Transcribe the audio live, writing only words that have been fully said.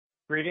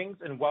Greetings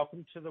and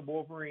welcome to the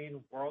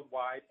Wolverine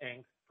Worldwide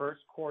Inc.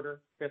 First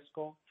Quarter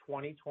Fiscal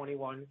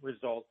 2021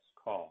 Results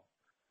Call.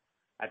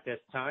 At this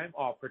time,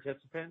 all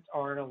participants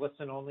are in a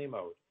listen-only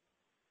mode.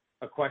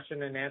 A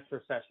question and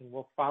answer session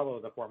will follow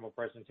the formal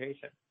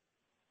presentation.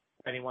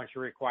 If anyone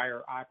should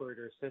require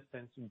operator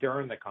assistance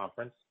during the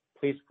conference,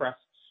 please press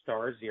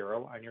star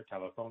 0 on your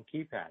telephone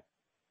keypad.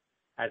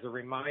 As a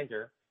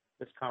reminder,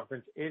 this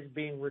conference is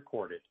being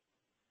recorded.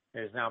 It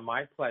is now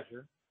my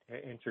pleasure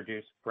to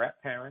introduce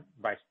Brett Parent,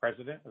 Vice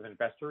President of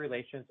Investor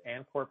Relations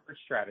and Corporate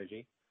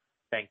Strategy.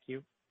 Thank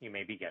you. You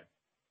may begin.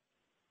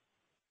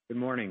 Good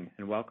morning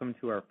and welcome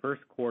to our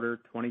first quarter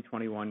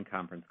 2021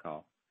 conference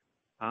call.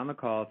 On the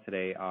call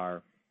today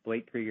are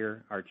Blake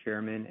Krueger, our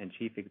Chairman and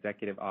Chief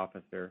Executive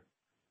Officer,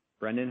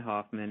 Brendan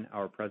Hoffman,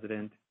 our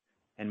President,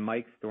 and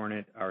Mike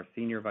Stornant, our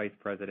Senior Vice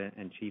President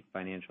and Chief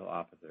Financial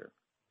Officer.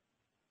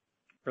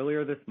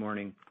 Earlier this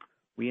morning,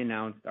 we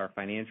announced our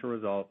financial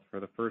results for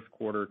the first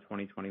quarter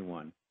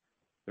 2021.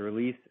 The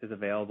release is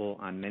available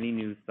on many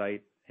news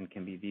sites and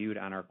can be viewed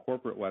on our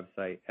corporate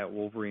website at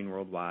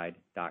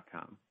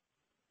wolverineworldwide.com.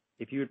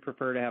 If you would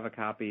prefer to have a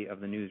copy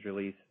of the news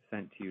release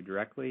sent to you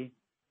directly,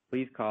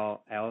 please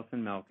call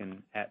Allison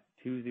Malkin at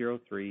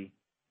 203-682-8225.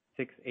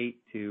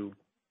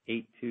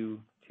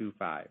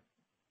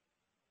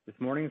 This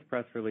morning's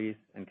press release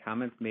and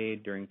comments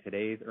made during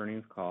today's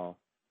earnings call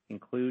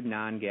include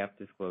non-GAAP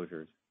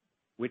disclosures,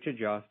 which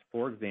adjust,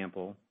 for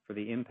example, for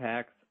the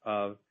impacts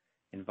of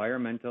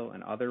environmental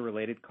and other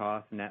related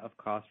costs net of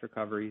cost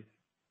recoveries,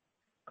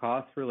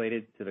 costs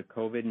related to the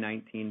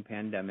COVID-19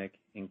 pandemic,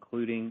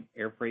 including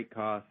air freight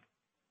costs,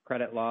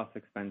 credit loss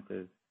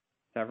expenses,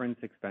 severance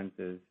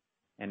expenses,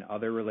 and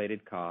other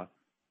related costs,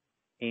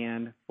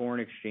 and foreign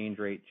exchange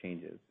rate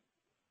changes.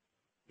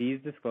 These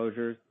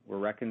disclosures were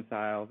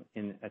reconciled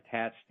in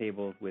attached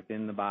tables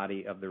within the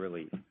body of the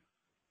release.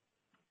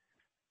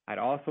 I'd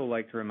also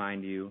like to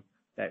remind you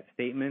that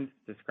statements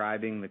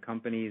describing the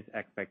company's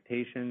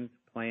expectations,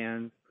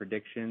 plans,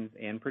 predictions,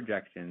 and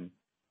projections,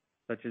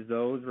 such as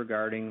those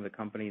regarding the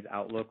company's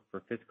outlook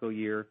for fiscal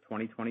year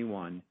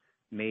 2021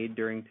 made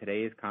during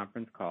today's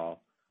conference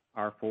call,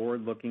 are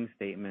forward-looking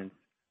statements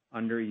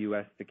under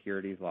U.S.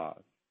 securities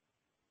laws.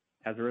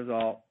 As a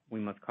result, we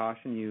must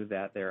caution you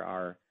that there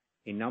are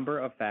a number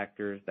of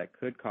factors that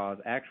could cause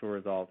actual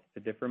results to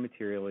differ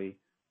materially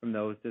from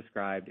those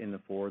described in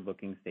the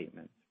forward-looking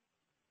statements.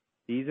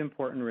 These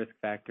important risk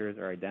factors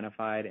are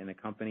identified in the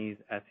company's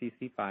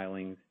SEC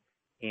filings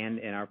and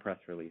in our press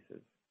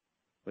releases.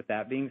 With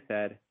that being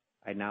said,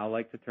 I'd now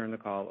like to turn the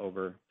call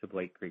over to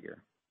Blake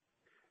Krueger.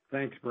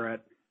 Thanks,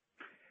 Brett.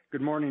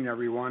 Good morning,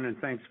 everyone, and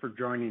thanks for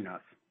joining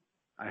us.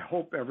 I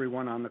hope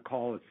everyone on the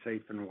call is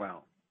safe and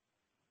well.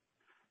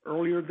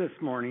 Earlier this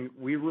morning,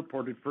 we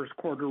reported first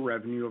quarter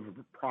revenue of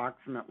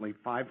approximately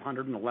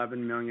 $511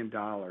 million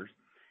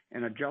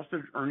and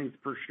adjusted earnings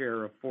per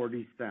share of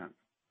 40 cents,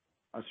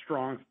 a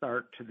strong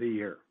start to the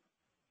year.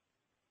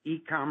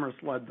 E-commerce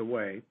led the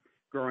way,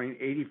 growing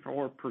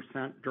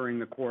 84% during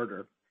the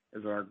quarter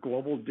as our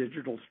global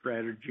digital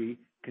strategy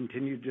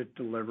continued to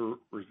deliver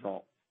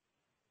results.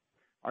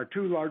 Our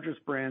two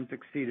largest brands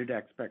exceeded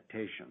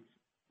expectations,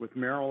 with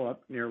Merrell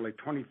up nearly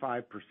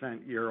 25%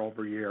 year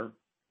over year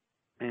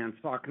and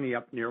Saucony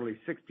up nearly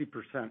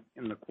 60%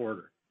 in the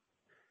quarter.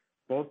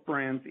 Both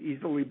brands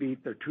easily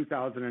beat their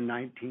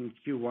 2019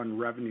 Q1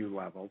 revenue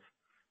levels,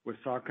 with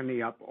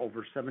Saucony up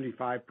over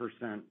 75%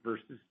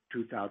 versus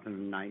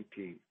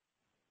 2019.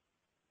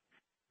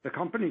 The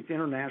company's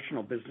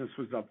international business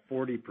was up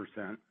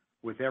 40%,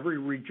 with every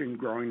region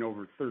growing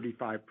over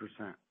 35%.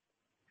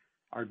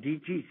 Our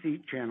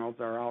DTC channels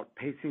are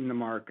outpacing the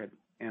market,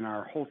 and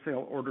our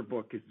wholesale order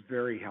book is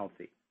very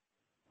healthy.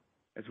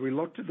 As we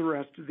look to the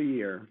rest of the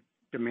year,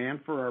 demand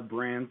for our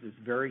brands is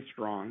very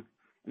strong,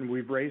 and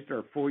we've raised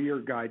our full-year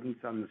guidance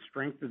on the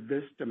strength of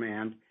this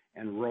demand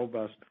and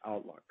robust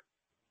outlook.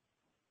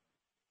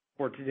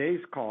 For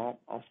today's call,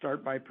 I'll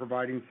start by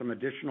providing some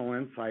additional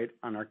insight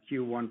on our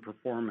Q1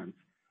 performance,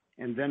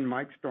 and then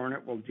Mike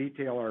Stornant will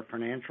detail our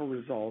financial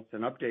results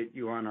and update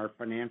you on our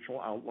financial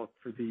outlook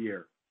for the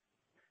year.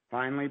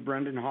 Finally,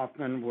 Brendan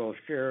Hoffman will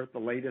share the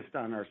latest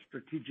on our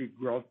strategic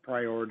growth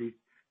priorities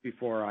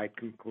before I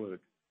conclude.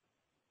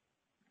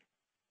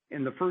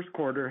 In the first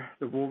quarter,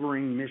 the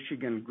Wolverine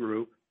Michigan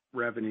Group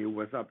revenue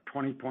was up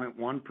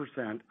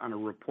 20.1% on a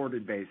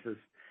reported basis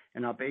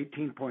and up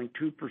 18.2%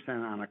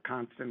 on a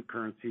constant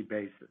currency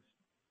basis.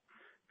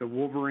 The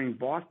Wolverine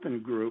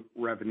Boston Group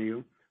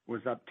revenue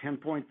was up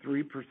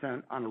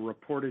 10.3% on a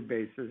reported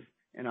basis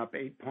and up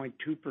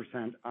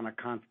 8.2% on a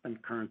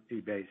constant currency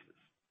basis.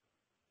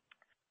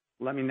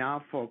 Let me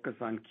now focus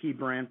on key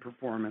brand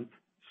performance,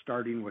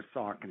 starting with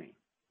Saucony.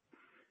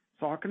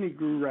 Saucony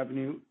grew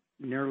revenue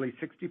nearly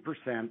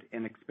 60%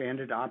 and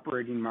expanded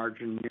operating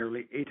margin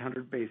nearly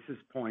 800 basis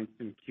points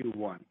in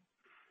Q1.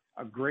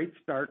 A great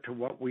start to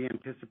what we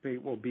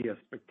anticipate will be a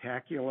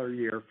spectacular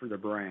year for the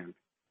brand.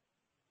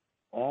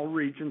 All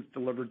regions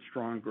delivered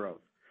strong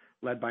growth,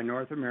 led by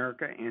North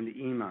America and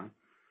EMEA.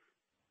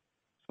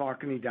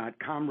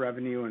 Saucony.com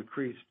revenue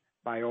increased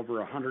by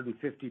over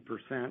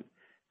 150%,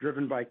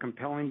 driven by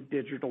compelling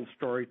digital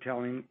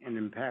storytelling and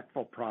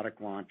impactful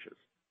product launches.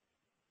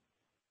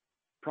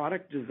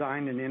 Product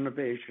design and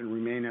innovation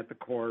remain at the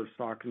core of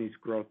Saucony's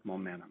growth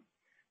momentum,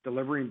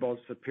 delivering both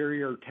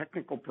superior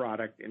technical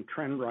product and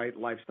trend-right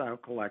lifestyle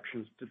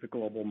collections to the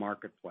global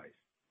marketplace.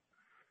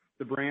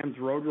 The brand's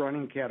road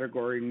running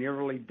category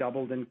nearly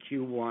doubled in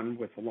Q1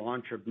 with the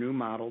launch of new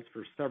models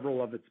for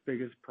several of its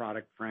biggest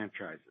product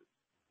franchises.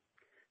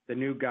 The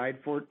new Guide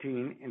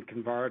 14 and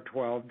Kinvara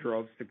 12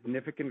 drove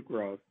significant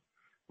growth,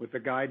 with the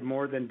Guide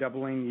more than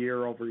doubling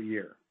year over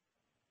year.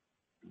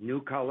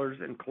 New colors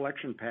and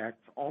collection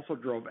packs also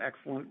drove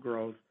excellent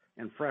growth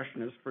and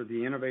freshness for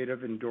the innovative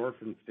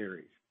Endorphin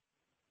series.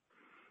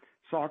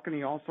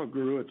 Saucony also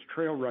grew its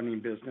trail running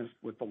business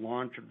with the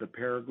launch of the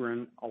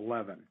Peregrine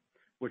 11,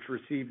 which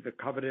received the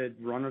coveted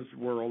Runner's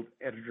World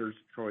Editor's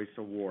Choice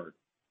Award.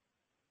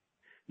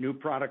 New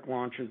product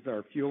launches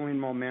are fueling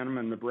momentum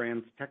in the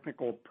brand's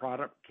technical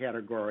product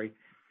category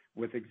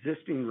with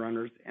existing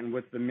runners and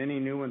with the many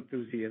new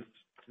enthusiasts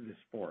to the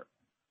sport.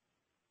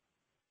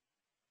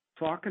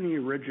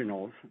 Saucony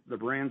Originals, the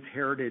brand's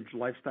heritage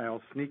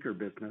lifestyle sneaker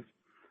business,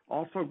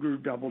 also grew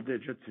double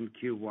digits in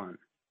Q1.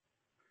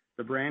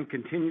 The brand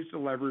continues to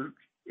leverage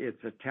its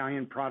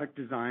Italian product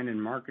design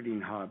and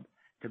marketing hub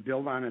to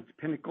build on its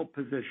pinnacle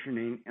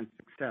positioning and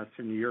success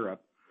in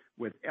Europe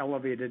with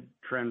elevated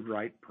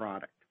trend-right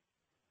product.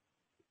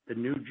 The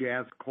new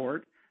Jazz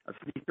Court, a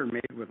sneaker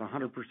made with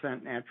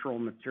 100% natural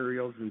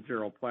materials and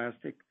zero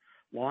plastic,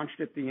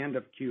 launched at the end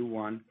of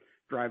Q1,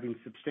 driving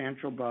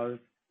substantial buzz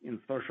in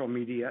social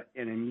media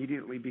and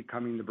immediately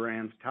becoming the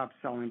brand's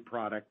top-selling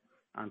product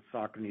on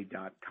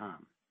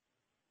Saucony.com.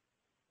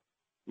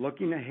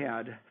 Looking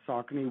ahead,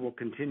 Saucony will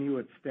continue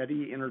its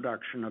steady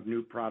introduction of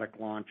new product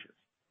launches.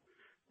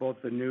 Both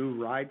the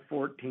new Ride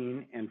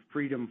 14 and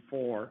Freedom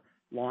 4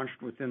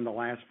 launched within the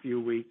last few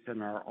weeks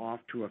and are off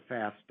to a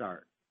fast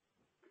start.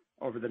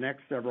 Over the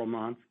next several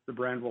months, the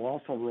brand will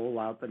also roll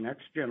out the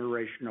next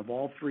generation of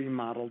all three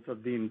models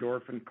of the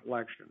Endorphin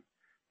collection,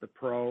 the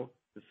Pro,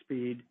 the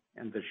Speed,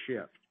 and the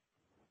Shift,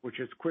 which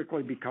has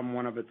quickly become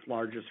one of its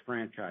largest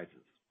franchises.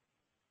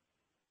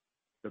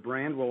 The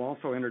brand will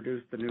also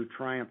introduce the new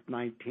Triumph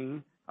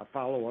 19, a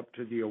follow-up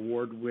to the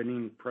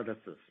award-winning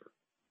predecessor.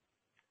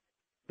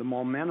 The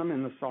momentum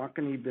in the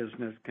Saucony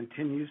business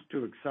continues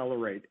to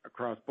accelerate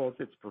across both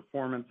its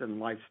performance and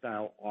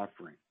lifestyle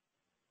offerings.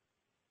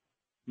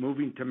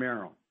 Moving to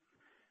Merrell.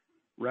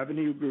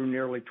 Revenue grew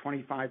nearly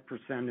 25%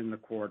 in the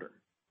quarter.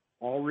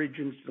 All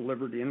regions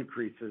delivered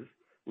increases,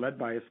 led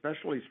by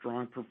especially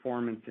strong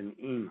performance in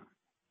EMEA.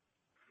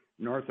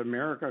 North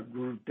America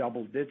grew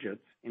double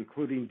digits,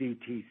 including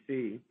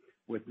DTC,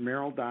 with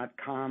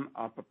Merrell.com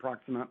up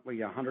approximately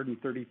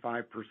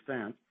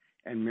 135%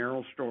 and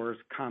Merrell stores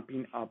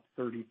comping up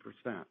 30%.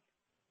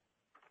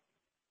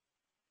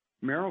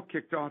 Merrell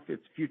kicked off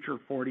its Future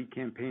 40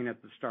 campaign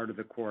at the start of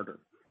the quarter,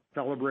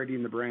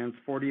 celebrating the brand's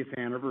 40th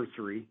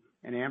anniversary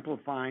and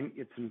amplifying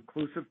its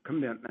inclusive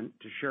commitment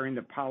to sharing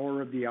the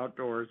power of the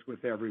outdoors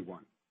with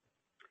everyone.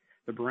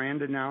 The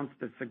brand announced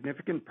a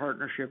significant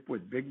partnership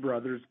with Big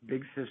Brothers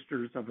Big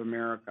Sisters of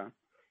America,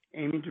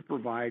 aiming to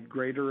provide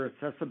greater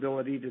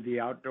accessibility to the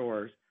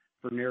outdoors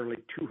for nearly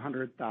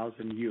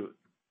 200,000 youth.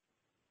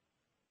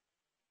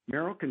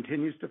 Merrell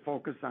continues to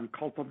focus on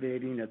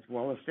cultivating its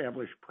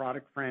well-established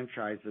product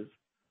franchises,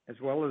 as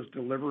well as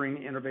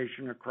delivering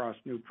innovation across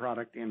new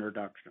product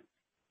introductions.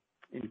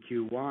 In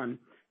Q1,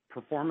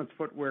 performance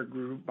footwear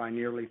grew by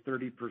nearly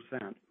 30%,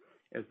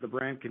 as the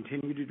brand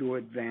continued to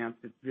advance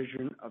its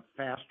vision of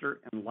faster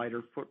and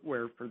lighter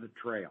footwear for the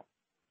trail.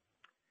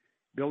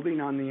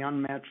 Building on the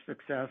unmatched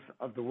success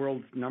of the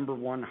world's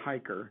 #1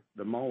 hiker,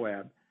 the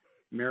Moab,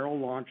 Merrell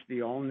launched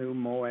the all-new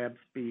Moab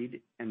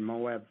Speed and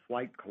Moab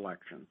Flight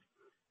collections,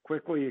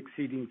 quickly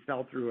exceeding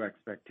sell-through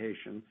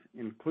expectations,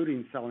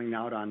 including selling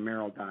out on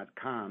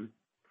Merrell.com,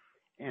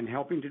 and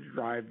helping to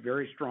drive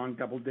very strong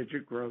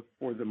double-digit growth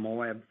for the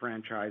Moab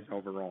franchise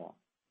overall.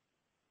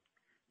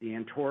 The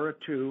Antora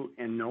 2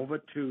 and Nova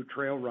 2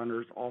 trail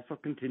runners also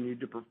continued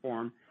to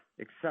perform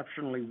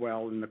exceptionally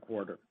well in the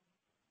quarter.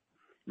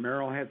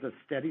 Merrell has a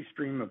steady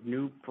stream of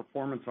new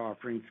performance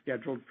offerings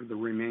scheduled for the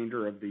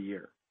remainder of the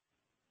year.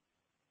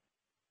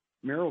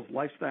 Merrell's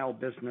lifestyle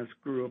business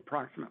grew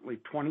approximately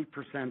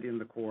 20% in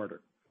the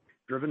quarter,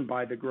 driven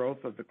by the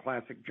growth of the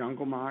classic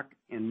Jungle Moc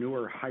and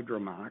newer Hydro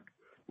Moc,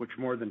 which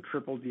more than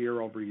tripled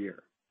year over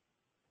year.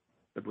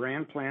 The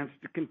brand plans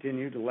to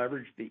continue to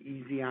leverage the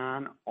easy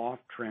on-off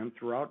trend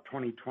throughout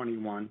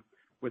 2021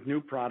 with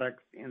new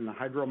products in the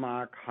Hydro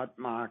Moc, Hut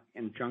Moc,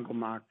 and Jungle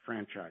Moc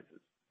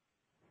franchises.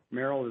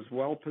 Merrell is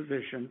well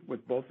positioned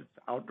with both its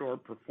outdoor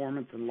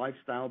performance and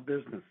lifestyle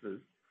businesses,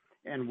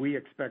 and we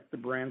expect the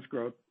brand's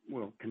growth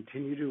will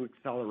continue to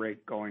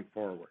accelerate going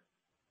forward.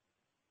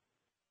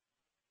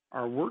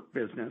 Our work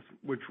business,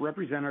 which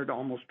represented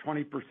almost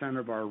 20%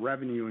 of our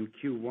revenue in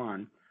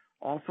Q1,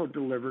 also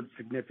delivered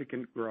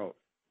significant growth,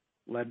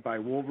 led by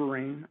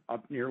Wolverine,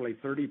 up nearly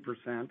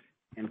 30%,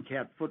 and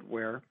Cat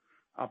Footwear,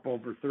 up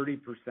over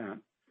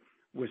 30%,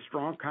 with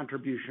strong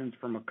contributions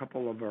from a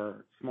couple of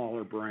our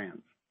smaller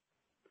brands.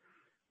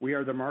 We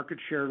are the market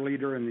share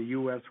leader in the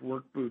U.S.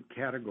 work boot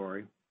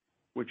category,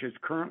 which is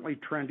currently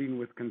trending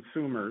with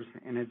consumers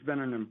and has been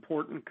an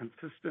important,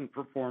 consistent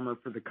performer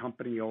for the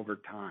company over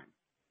time.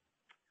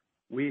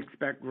 We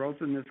expect growth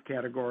in this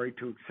category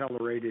to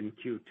accelerate in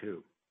Q2.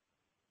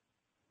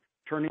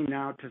 Turning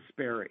now to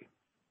Sperry.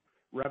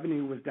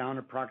 Revenue was down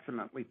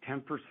approximately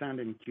 10%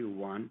 in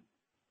Q1,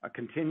 a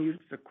continued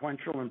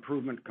sequential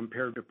improvement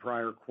compared to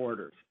prior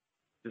quarters,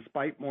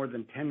 despite more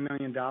than $10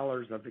 million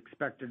of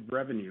expected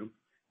revenue,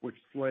 which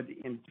slid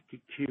into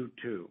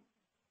Q2.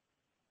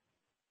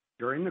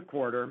 During the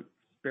quarter,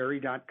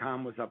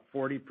 Sperry.com was up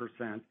 40%,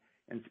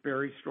 and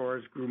Sperry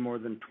stores grew more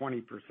than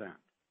 20%.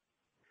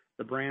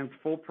 The brand's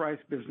full-price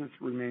business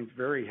remains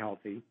very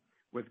healthy,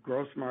 with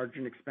gross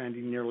margin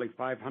expanding nearly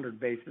 500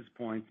 basis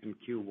points in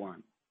Q1.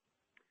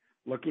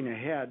 Looking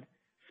ahead,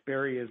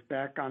 Sperry is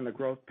back on the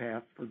growth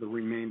path for the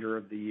remainder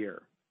of the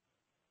year.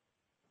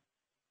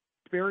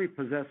 Sperry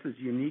possesses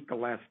unique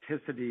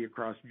elasticity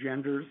across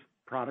genders,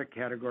 product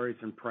categories,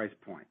 and price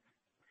points.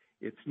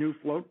 Its new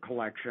Float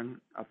collection,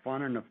 a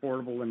fun and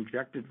affordable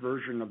injected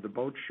version of the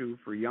boat shoe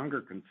for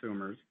younger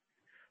consumers,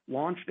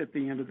 launched at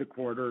the end of the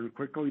quarter and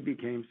quickly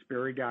became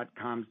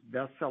Sperry.com's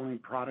best-selling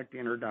product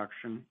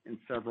introduction in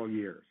several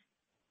years.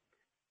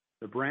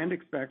 The brand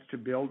expects to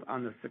build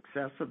on the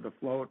success of the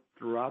Float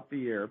throughout the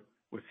year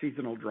with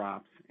seasonal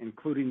drops,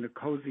 including the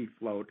Cozy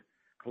Float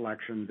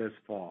collection this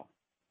fall.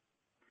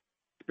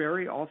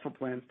 Sperry also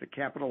plans to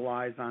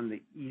capitalize on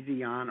the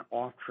easy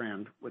on-off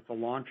trend with the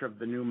launch of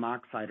the new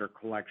Moc-Sider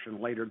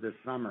collection later this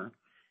summer,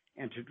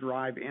 and to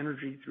drive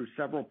energy through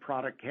several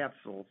product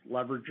capsules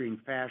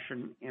leveraging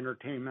fashion,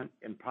 entertainment,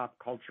 and pop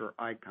culture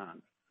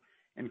icons,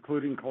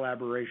 including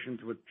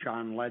collaborations with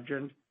John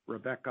Legend,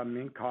 Rebecca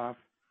Minkoff,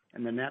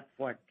 and the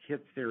Netflix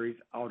hit series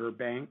Outer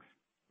Banks,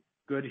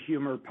 Good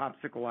Humor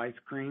Popsicle Ice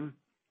Cream,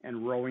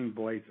 and Rowing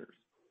Blazers.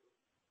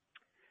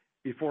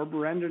 Before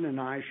Brendan and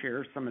I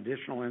share some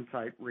additional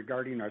insight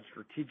regarding our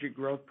strategic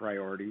growth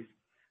priorities,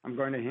 I'm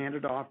going to hand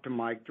it off to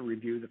Mike to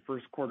review the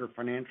first quarter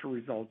financial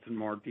results in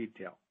more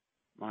detail.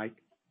 Mike?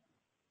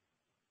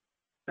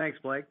 Thanks,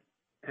 Blake,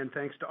 and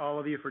thanks to all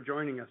of you for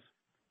joining us.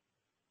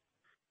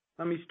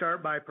 Let me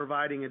start by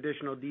providing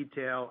additional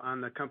detail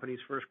on the company's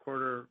first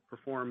quarter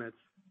performance,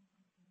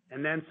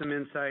 and then some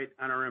insight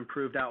on our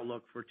improved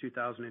outlook for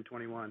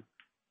 2021.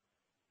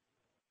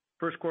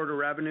 First quarter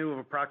revenue of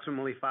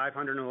approximately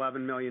 $511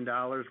 million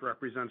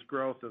represents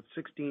growth of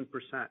 16%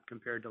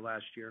 compared to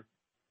last year.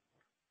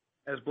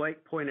 As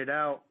Blake pointed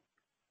out,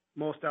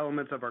 most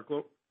elements of our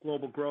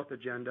global growth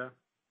agenda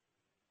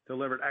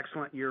delivered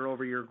excellent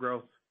year-over-year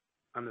growth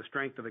on the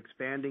strength of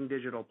expanding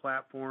digital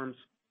platforms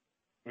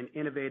and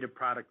innovative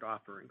product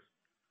offerings.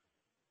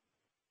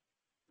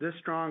 This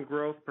strong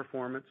growth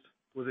performance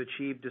was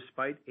achieved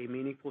despite a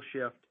meaningful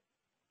shift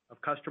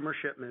of customer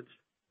shipments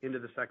into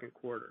the second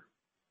quarter.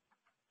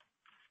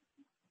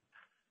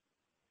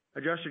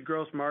 Adjusted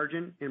gross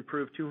margin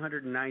improved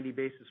 290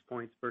 basis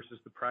points versus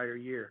the prior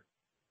year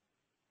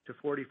to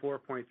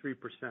 44.3%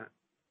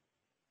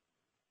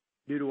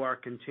 due to our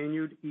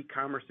continued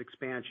e-commerce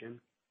expansion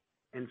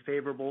and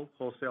favorable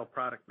wholesale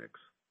product mix.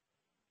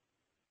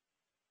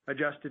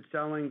 Adjusted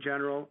selling,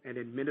 general, and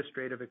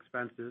administrative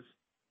expenses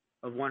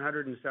of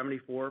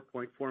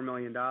 $174.4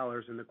 million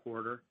in the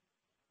quarter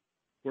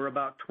were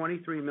about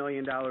 $23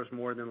 million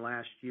more than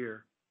last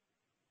year,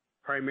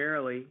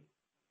 primarily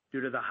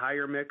due to the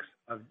higher mix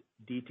of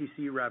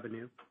DTC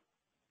revenue,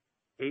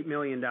 $8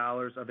 million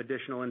of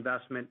additional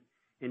investment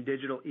in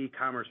digital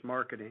e-commerce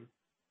marketing,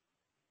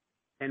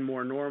 and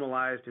more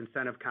normalized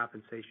incentive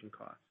compensation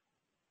costs.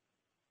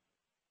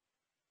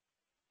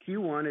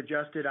 Q1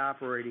 adjusted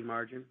operating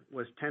margin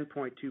was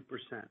 10.2%,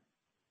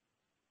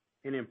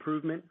 an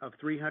improvement of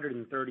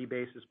 330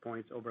 basis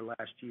points over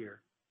last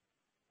year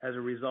as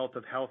a result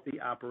of healthy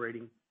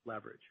operating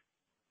leverage.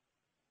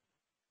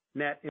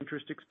 Net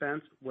interest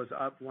expense was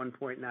up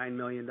 $1.9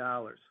 million,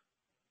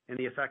 and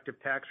the effective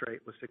tax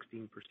rate was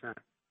 16%.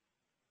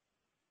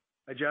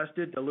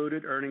 Adjusted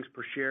diluted earnings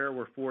per share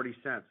were 40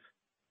 cents,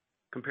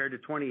 compared to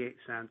 28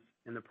 cents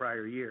in the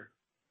prior year.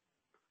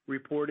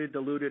 Reported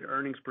diluted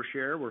earnings per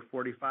share were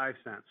 45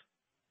 cents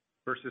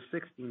versus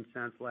 16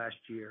 cents last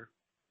year,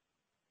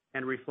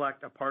 and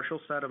reflect a partial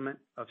settlement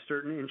of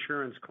certain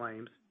insurance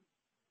claims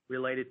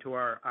related to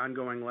our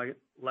ongoing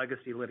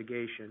legacy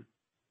litigation,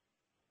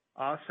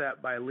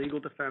 offset by legal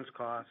defense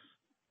costs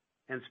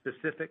and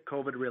specific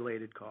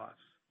COVID-related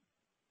costs.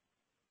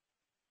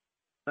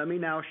 Let me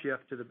now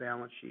shift to the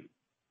balance sheet.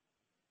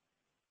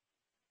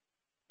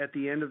 At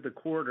the end of the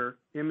quarter,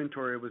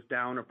 inventory was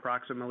down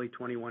approximately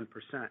 21%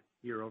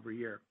 year over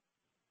year.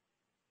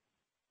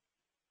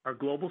 Our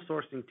global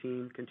sourcing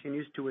team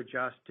continues to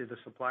adjust to the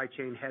supply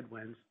chain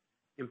headwinds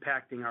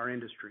impacting our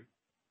industry.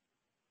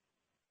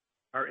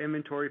 Our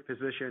inventory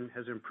position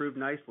has improved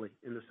nicely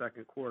in the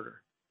second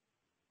quarter,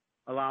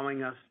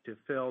 allowing us to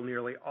fill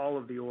nearly all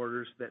of the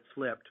orders that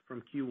slipped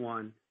from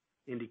Q1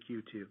 into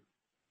Q2.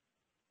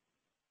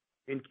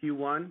 In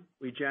Q1,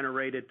 we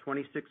generated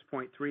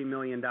 $26.3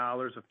 million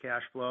of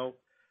cash flow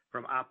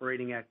from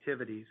operating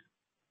activities,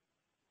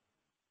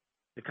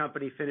 The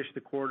company finished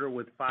the quarter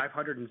with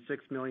 $506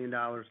 million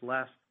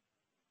less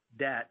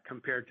debt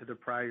compared to the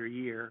prior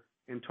year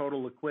and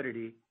total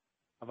liquidity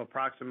of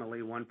approximately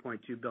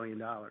 $1.2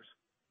 billion,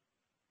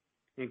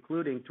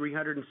 including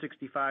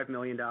 $365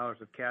 million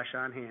of cash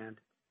on hand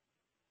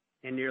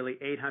and nearly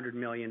 $800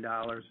 million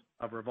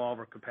of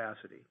revolver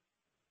capacity.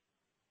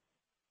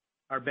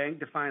 Our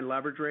bank-defined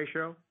leverage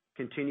ratio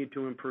continued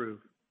to improve,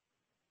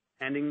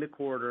 ending the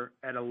quarter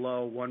at a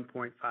low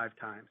 1.5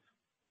 times.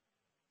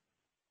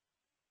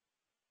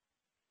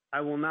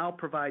 I will now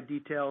provide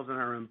details on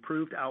our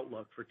improved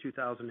outlook for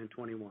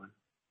 2021.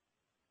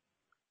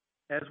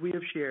 As we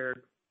have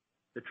shared,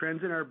 the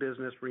trends in our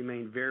business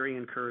remain very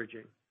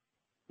encouraging,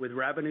 with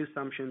revenue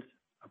assumptions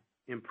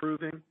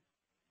improving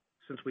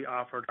since we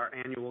offered our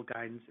annual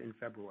guidance in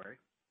February.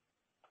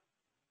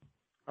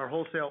 Our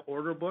wholesale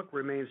order book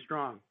remains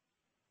strong.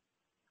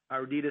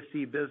 Our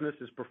D2C business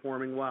is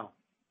performing well.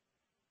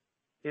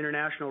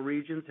 International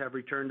regions have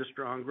returned to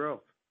strong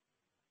growth,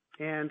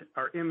 and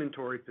our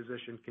inventory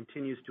position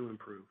continues to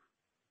improve.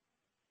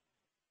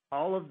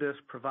 All of this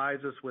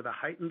provides us with a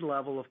heightened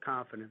level of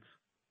confidence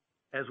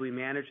as we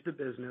manage the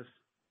business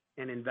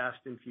and invest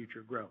in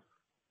future growth.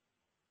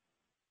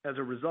 As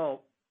a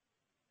result,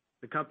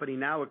 the company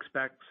now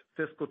expects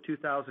fiscal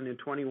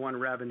 2021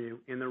 revenue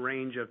in the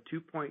range of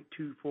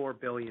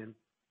 $2.24 billion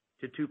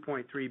to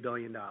 $2.3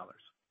 billion,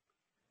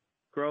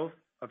 growth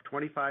of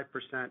 25%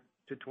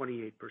 to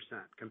 28%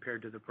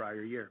 compared to the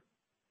prior year.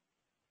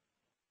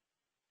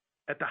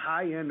 At the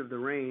high end of the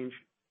range,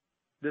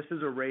 this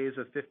is a raise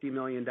of $50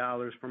 million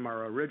from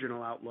our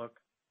original outlook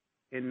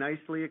and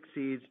nicely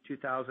exceeds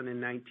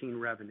 2019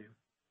 revenue.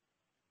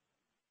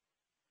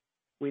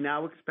 We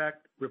now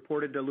expect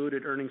reported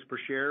diluted earnings per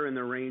share in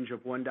the range of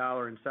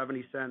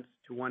 $1.70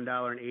 to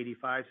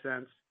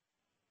 $1.85,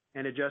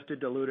 and adjusted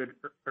diluted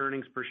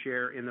earnings per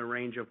share in the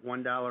range of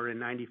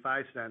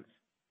 $1.95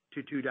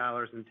 to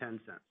 $2.10.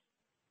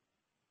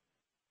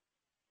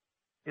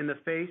 In the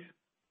face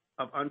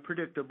of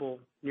unpredictable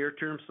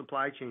near-term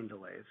supply chain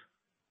delays,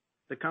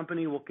 the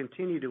company will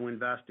continue to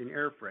invest in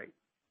air freight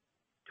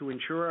to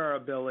ensure our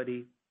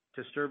ability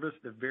to service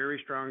the very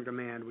strong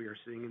demand we are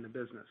seeing in the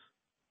business.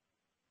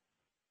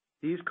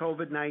 These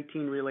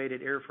COVID-19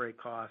 related air freight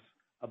costs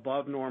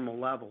above normal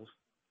levels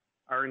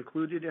are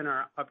included in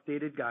our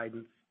updated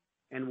guidance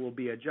and will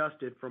be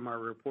adjusted from our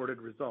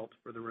reported results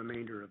for the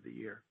remainder of the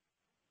year.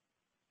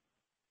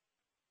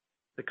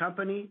 The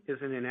company is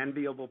in an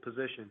enviable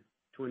position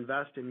to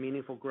invest in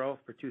meaningful growth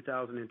for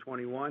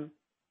 2021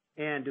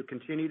 and to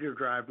continue to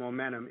drive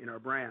momentum in our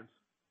brands.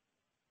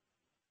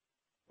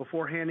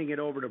 Before handing it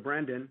over to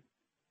Brendan,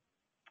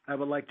 I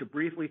would like to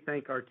briefly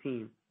thank our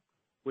team,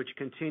 which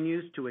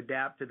continues to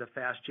adapt to the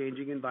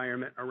fast-changing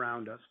environment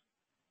around us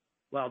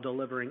while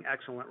delivering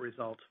excellent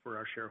results for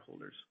our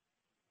shareholders.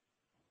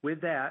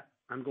 With that,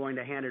 I'm going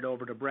to hand it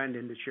over to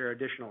Brendan to share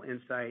additional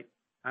insight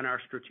on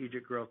our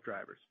strategic growth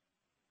drivers.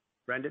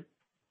 Brendan?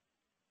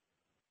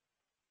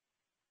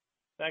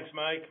 Thanks,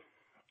 Mike.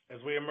 As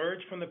we emerge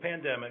from the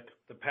pandemic,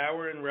 the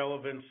power and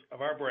relevance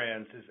of our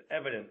brands is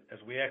evident as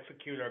we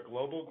execute our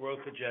global growth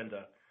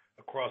agenda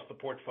across the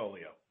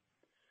portfolio.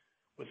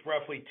 With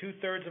roughly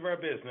two-thirds of our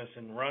business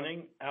in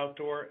running,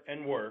 outdoor,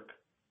 and work,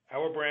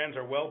 our brands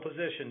are well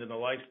positioned in the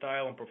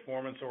lifestyle and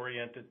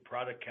performance-oriented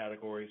product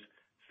categories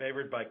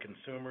favored by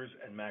consumers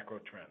and macro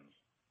trends.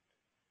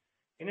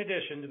 In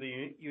addition to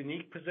the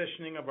unique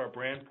positioning of our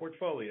brand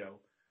portfolio,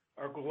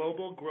 our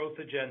global growth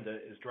agenda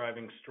is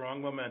driving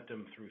strong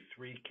momentum through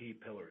three key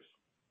pillars.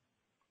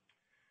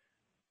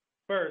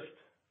 First,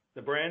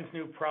 the brand's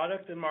new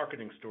product and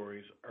marketing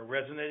stories are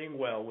resonating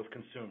well with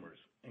consumers,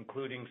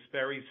 including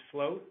Sperry's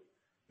Float,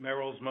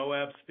 Merrell's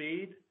Moab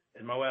Speed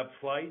and Moab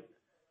Flight,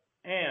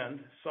 and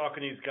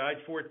Saucony's Guide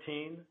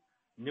 14,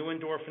 new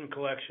Endorphin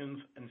collections,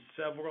 and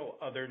several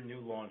other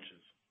new launches.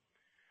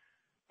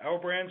 Our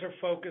brands are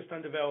focused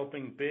on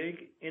developing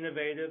big,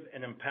 innovative,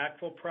 and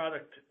impactful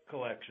product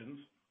collections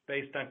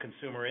based on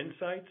consumer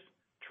insights,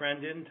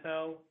 trend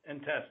intel,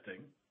 and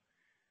testing,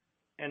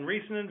 and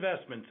recent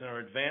investments in our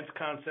Advanced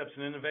Concepts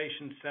and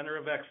Innovation Center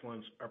of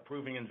Excellence are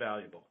proving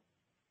invaluable.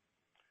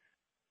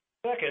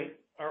 Second,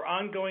 our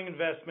ongoing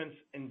investments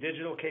in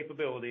digital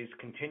capabilities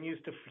continues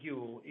to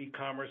fuel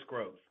e-commerce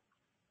growth,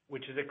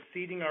 which is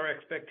exceeding our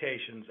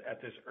expectations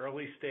at this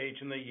early stage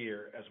in the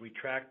year as we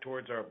track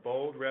towards our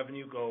bold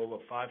revenue goal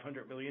of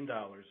 $500 million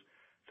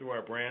through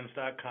our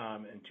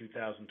brands.com in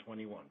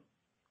 2021.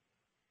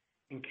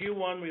 In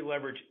Q1, we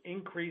leveraged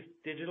increased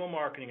digital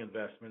marketing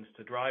investments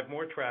to drive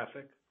more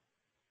traffic,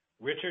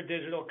 richer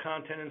digital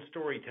content and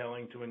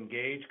storytelling to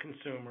engage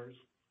consumers,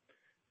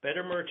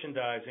 better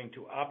merchandising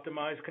to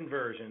optimize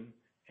conversion,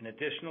 and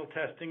additional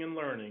testing and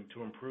learning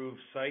to improve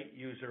site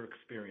user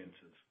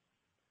experiences.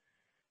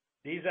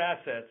 These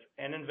assets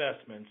and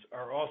investments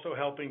are also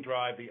helping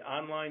drive the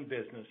online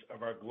business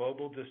of our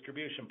global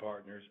distribution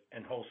partners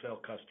and wholesale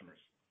customers.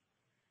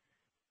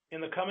 In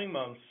the coming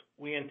months,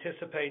 we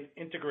anticipate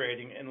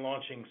integrating and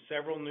launching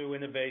several new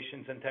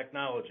innovations and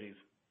technologies,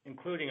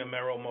 including a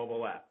Merrell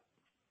mobile app.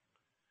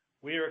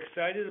 We are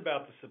excited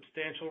about the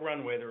substantial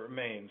runway that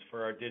remains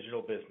for our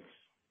digital business.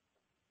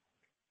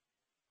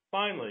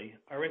 Finally,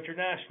 our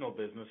international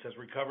business has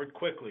recovered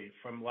quickly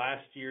from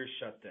last year's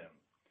shutdown,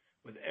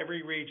 with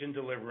every region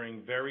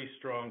delivering very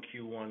strong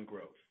Q1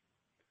 growth.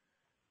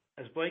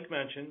 As Blake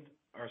mentioned,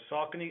 our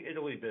Saucony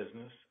Italy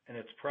business and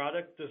its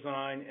product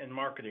design and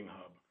marketing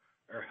hub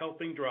are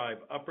helping drive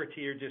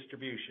upper-tier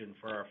distribution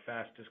for our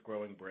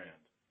fastest-growing brand.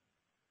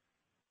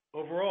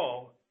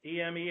 Overall,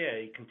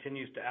 EMEA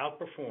continues to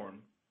outperform,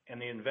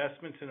 and the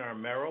investments in our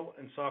Merrell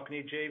and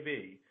Saucony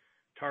JV,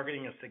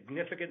 targeting a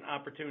significant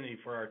opportunity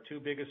for our two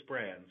biggest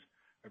brands,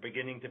 are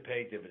beginning to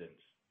pay dividends.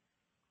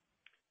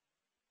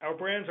 Our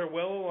brands are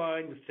well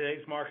aligned with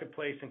today's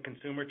marketplace and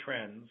consumer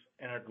trends,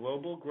 and our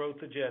global growth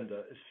agenda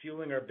is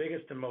fueling our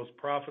biggest and most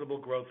profitable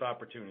growth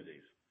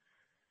opportunities.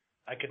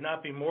 I could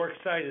not be more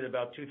excited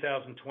about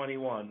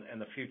 2021 and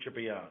the future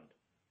beyond.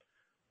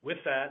 With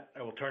that,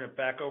 I will turn it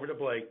back over to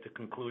Blake to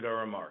conclude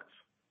our remarks.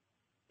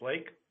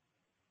 Blake?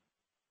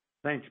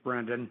 Thanks,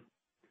 Brendan.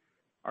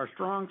 Our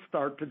strong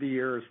start to the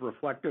year is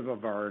reflective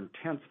of our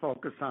intense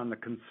focus on the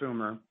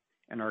consumer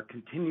and our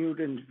continued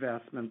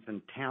investments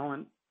in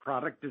talent,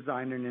 product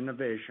design and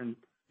innovation,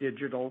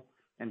 digital,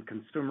 and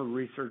consumer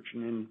research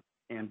and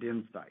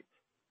insights.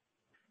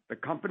 The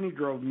company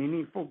drove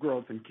meaningful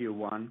growth in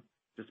Q1,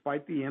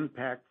 despite the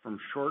impact from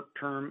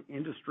short-term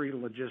industry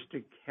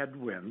logistic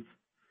headwinds,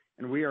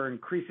 and we are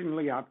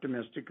increasingly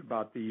optimistic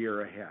about the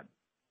year ahead.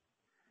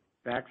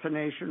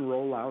 Vaccination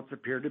rollouts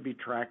appear to be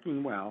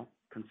tracking well,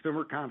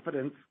 consumer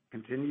confidence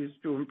continues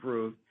to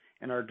improve,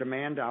 and our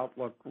demand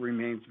outlook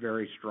remains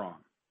very strong.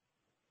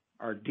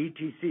 Our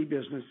DTC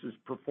business is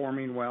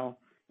performing well,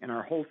 and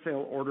our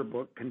wholesale order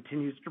book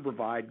continues to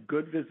provide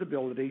good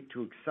visibility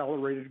to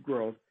accelerated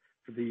growth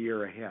for the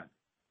year ahead.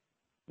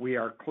 We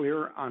are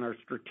clear on our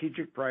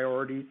strategic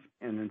priorities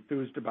and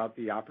enthused about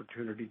the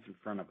opportunities in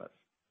front of us.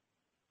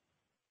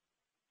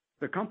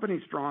 The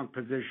company's strong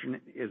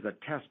position is a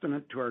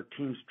testament to our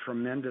team's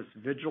tremendous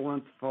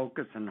vigilance,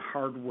 focus, and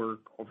hard work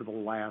over the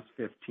last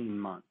 15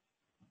 months.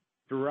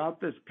 Throughout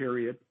this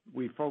period,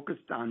 we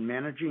focused on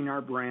managing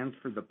our brands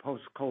for the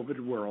post-COVID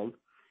world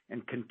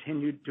and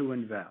continued to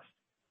invest.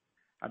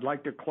 I'd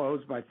like to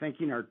close by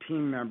thanking our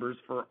team members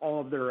for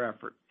all of their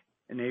efforts,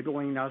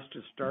 enabling us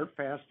to start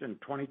fast in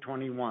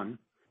 2021,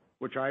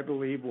 which I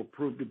believe will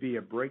prove to be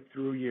a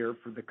breakthrough year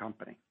for the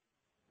company.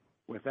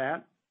 With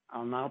that,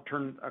 I'll now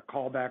turn a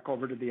call back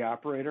over to the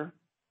operator.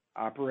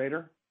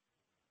 Operator?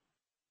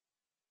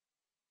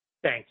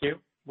 Thank you.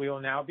 We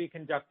will now be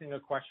conducting a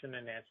question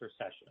and answer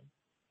session.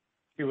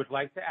 If you would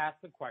like to ask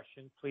a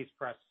question, please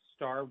press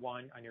star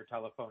one on your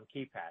telephone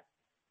keypad.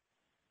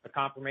 A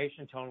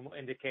confirmation tone will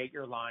indicate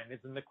your line is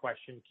in the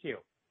question queue.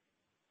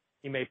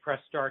 You may press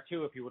star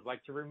two if you would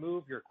like to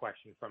remove your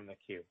question from the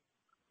queue.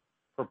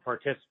 For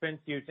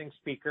participants using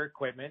speaker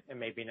equipment, it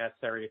may be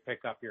necessary to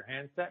pick up your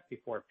handset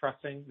before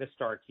pressing the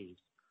star keys.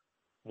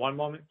 One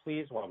moment,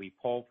 please, while we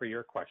poll for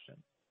your questions.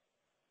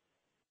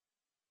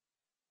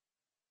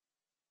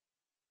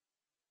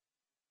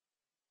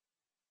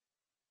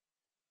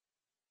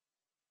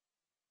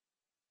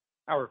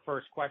 Our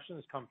first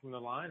questions come from the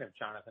line of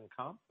Jonathan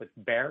Komp with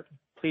Baird.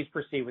 Please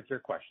proceed with your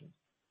questions.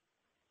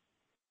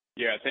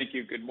 Yeah, thank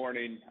you. Good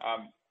morning.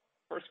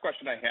 First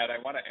question I had,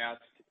 I want to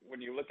ask, when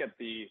you look at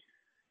the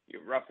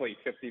roughly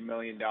 $50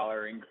 million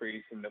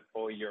increase in the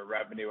full year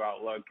revenue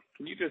outlook,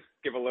 can you just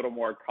give a little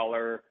more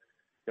color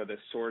to the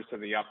source of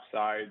the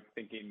upside,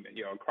 thinking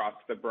across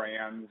the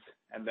brands?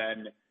 And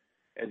then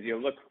as you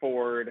look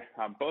forward,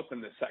 both in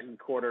the second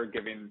quarter,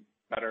 given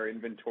better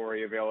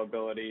inventory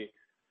availability,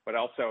 but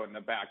also in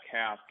the back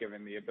half,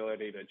 given the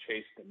ability to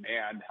chase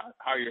demand,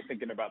 how you're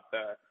thinking about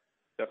the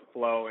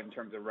flow in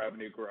terms of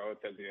revenue growth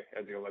as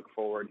you look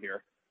forward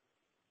here?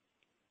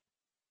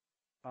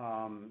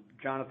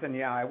 Jonathan,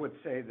 yeah, I would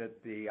say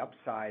that the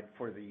upside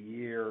for the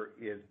year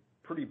is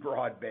pretty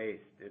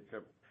broad-based.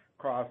 It's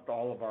across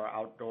all of our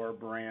outdoor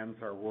brands,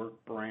 our work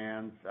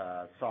brands,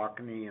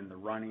 Saucony in the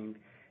running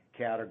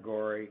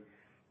category.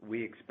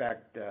 We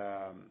expect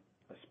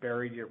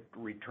Sperry to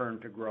return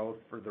to growth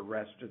for the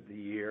rest of the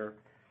year.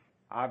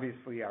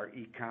 Obviously, our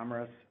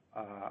e-commerce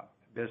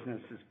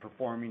business is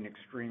performing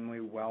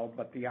extremely well,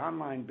 but the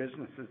online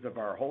businesses of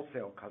our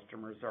wholesale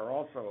customers are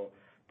also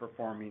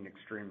performing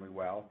extremely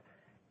well.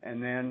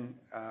 And then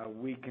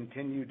we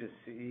continue to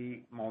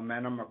see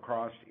momentum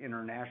across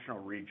international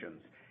regions.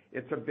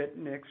 It's a bit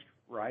mixed,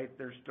 right?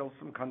 There's still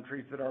some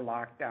countries that are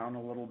locked down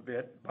a little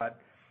bit, but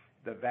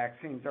the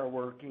vaccines are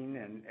working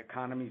and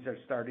economies are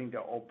starting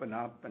to open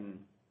up. And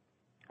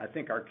I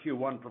think our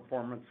Q1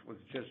 performance was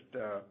just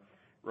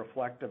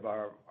reflective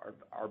of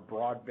our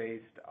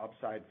broad-based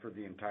upside for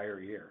the entire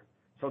year.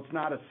 So it's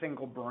not a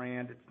single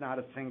brand, it's not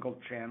a single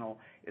channel,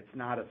 it's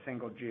not a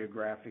single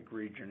geographic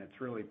region. It's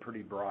really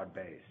pretty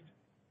broad-based.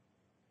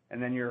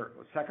 And then your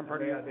second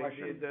part of your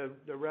question?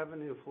 The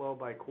revenue flow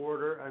by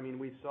quarter, I mean,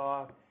 we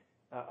saw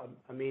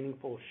a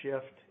meaningful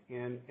shift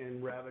in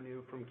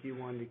revenue from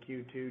Q1 to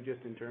Q2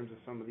 just in terms of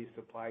some of these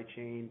supply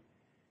chain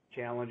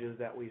challenges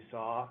that we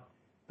saw.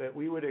 but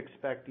we would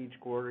expect each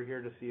quarter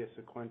here to see a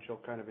sequential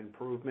kind of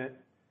improvement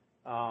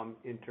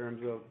in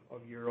terms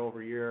of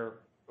year-over-year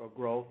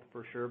growth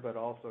for sure, but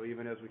also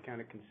even as we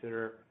kind of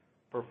consider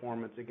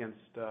performance against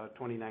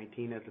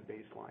 2019 as a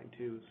baseline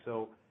too.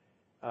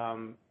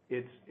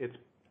 It's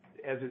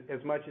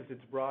as much as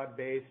it's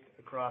broad-based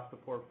across the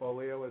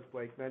portfolio, as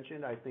Blake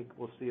mentioned, I think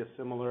we'll see a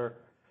similar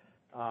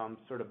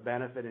sort of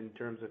benefit in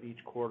terms of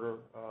each quarter,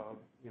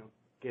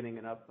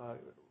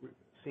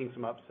 seeing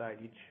some upside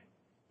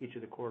each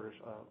of the quarters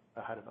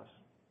ahead of us.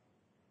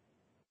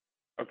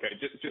 Okay,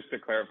 just to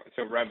clarify,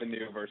 so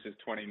revenue versus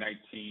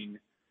 2019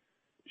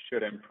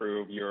 should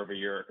improve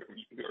year-over-year,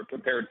 or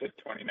compared to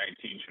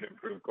 2019 should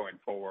improve going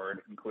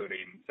forward,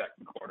 including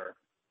second quarter,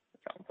 it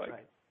sounds like.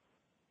 Right.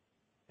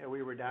 Yeah,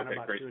 we were down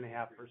about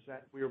 2.5%.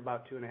 We were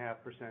about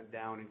 2.5%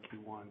 down in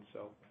Q1,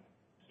 so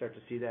start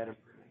to see that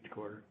improve each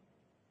quarter.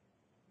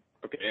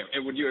 Okay,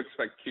 and would you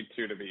expect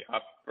Q2 to be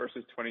up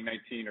versus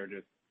 2019, or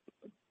just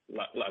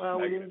less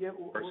negative?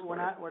 We're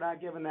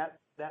not giving that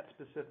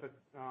specific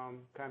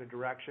kind of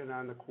direction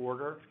on the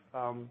quarter,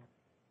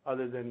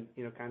 other than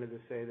kind of to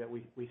say that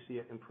we see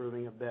it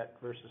improving a bit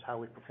versus how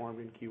we performed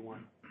in Q1.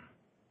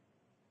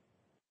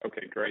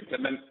 Okay, great.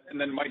 And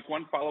then Mike,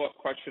 one follow-up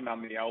question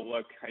on the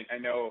outlook. I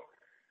know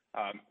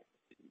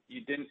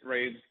you didn't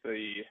raise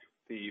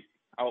the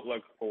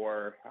outlook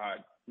for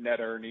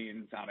net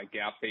earnings on a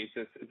GAAP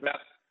basis. Is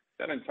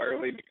that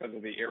entirely because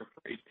of the air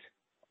freight?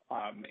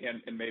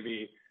 And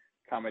maybe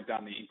comment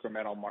on the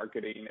incremental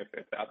marketing if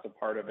that's a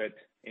part of it.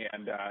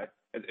 And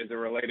as a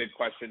related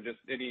question, just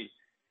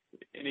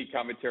any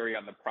commentary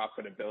on the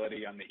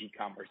profitability on the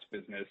e-commerce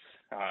business,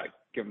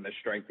 given the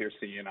strength you're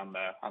seeing on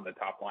the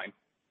top line.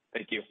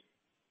 Thank you.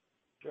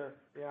 Sure.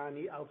 Yeah, and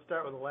I'll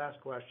start with the last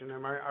question.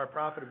 Our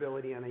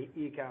profitability on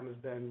e-com has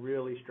been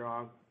really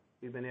strong.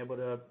 We've been able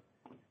to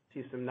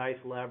see some nice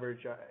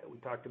leverage. We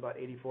talked about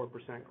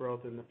 84%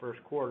 growth in the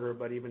first quarter,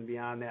 but even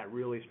beyond that,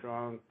 really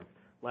strong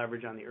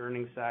leverage on the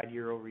earnings side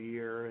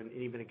year-over-year and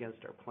even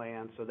against our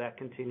plan. So that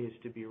continues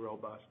to be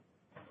robust.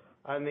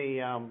 On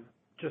the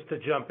just to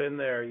jump in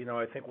there,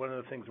 I think one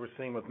of the things we're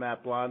seeing with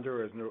Matt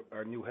Blonder as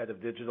our new head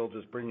of digital,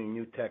 just bringing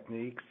new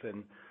techniques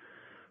and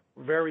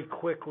very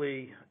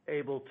quickly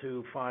able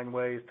to find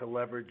ways to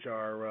leverage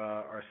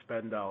our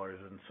spend dollars.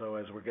 And so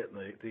as we're getting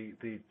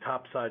the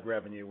top side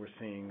revenue, we're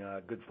seeing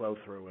good flow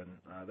through, and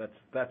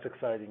that's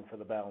exciting for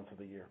the balance of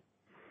the year.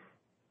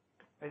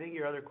 I think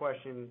your other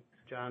question,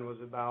 John, was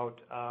about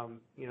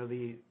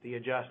the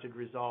adjusted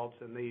results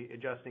and the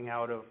adjusting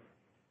out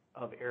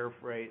of air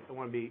freight. I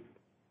want to be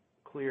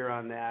clear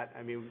on that.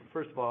 I mean,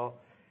 first of all,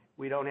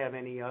 we don't have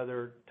any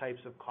other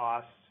types of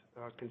costs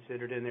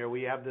considered in there.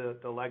 We have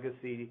the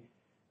legacy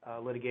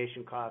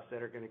litigation costs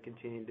that are going to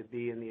continue to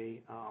be in the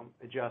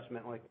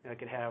adjustment like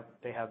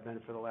they have been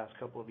for the last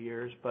couple of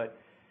years. But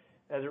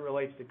as it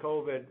relates to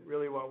COVID,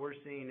 really what we're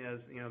seeing is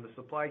the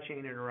supply chain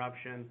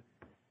interruption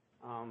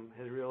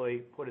has really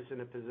put us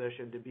in a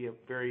position to be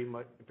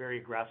very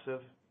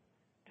aggressive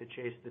to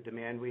chase the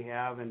demand we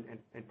have and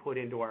put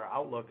into our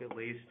outlook at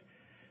least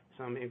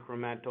some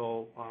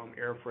incremental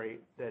air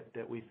freight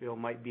that we feel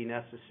might be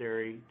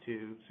necessary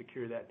to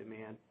secure that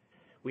demand.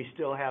 We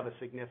still have a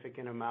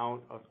significant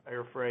amount of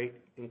air freight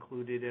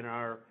included in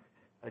our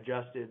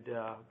adjusted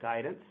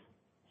guidance.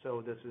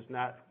 So this is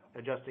not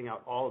adjusting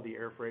out all of the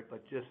air freight,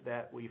 but just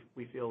that we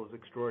feel is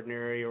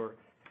extraordinary or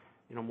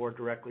more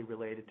directly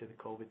related to the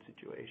COVID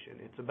situation.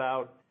 It's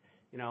about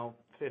 $15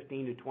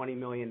 to $20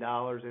 million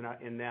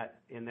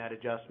in that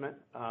adjustment,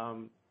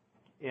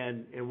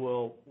 and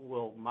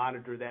we'll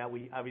monitor that.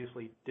 We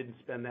obviously didn't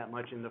spend that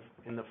much in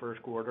the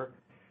first quarter,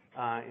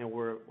 and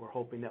we're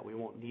hoping that we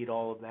won't need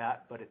all of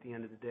that. But at the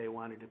end of the day,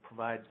 wanted to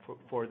provide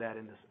for that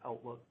in this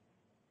outlook.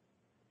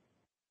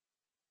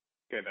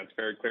 Okay, that's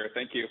very clear.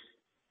 Thank you.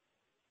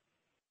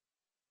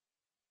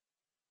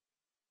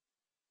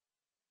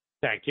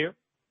 Thank you.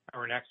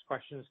 Our next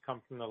questions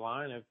come from the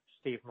line of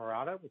Steve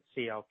Marotta with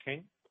C.L.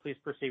 King. Please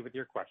proceed with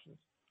your questions.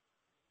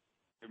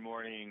 Good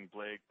morning,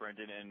 Blake,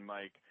 Brendan, and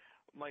Mike.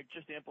 Mike,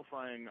 just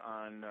amplifying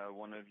on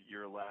one of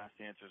your last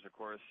answers. Of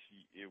course,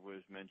 it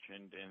was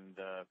mentioned in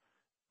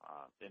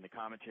the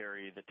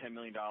commentary, the $10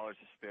 million of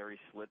Sperry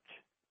slipped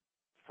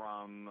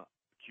from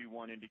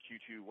Q1 into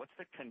Q2. What's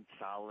the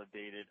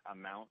consolidated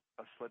amount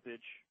of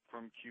slippage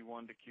from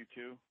Q1 to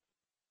Q2?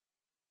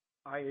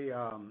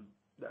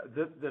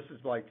 This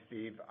is Blake,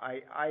 Steve.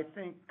 I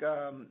think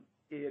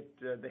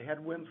the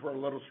headwinds were a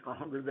little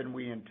stronger than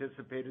we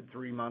anticipated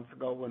 3 months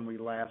ago when we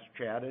last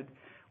chatted.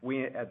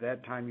 At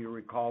that time, you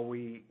recall,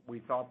 we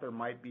thought there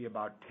might be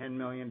about $10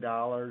 million,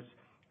 $20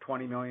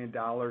 million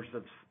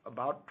of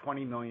about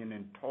 $20 million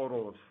in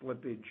total of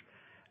slippage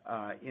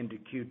into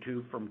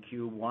Q2 from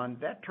Q1.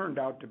 That turned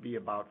out to be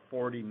about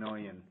 $40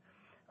 million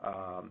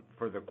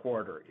for the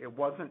quarter. It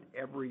wasn't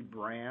every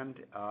brand,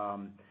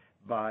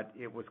 but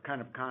it was kind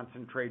of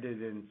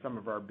concentrated in some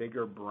of our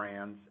bigger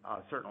brands.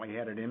 Certainly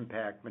had an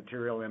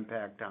material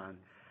impact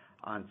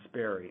on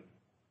Sperry.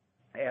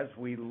 As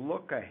we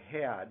look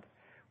ahead,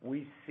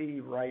 we see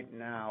right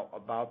now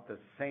about the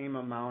same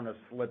amount of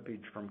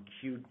slippage from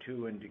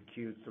Q2 into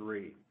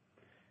Q3.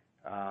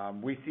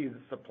 We see the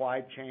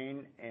supply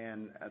chain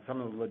and some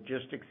of the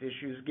logistics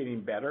issues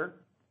getting better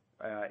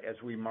as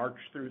we march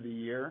through the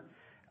year.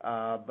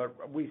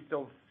 But we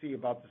still see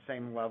about the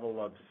same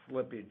level of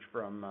slippage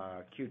from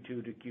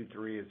Q2 to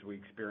Q3 as we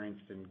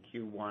experienced in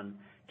Q1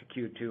 to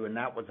Q2, and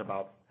that was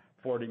about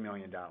 $40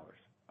 million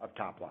of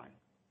top line.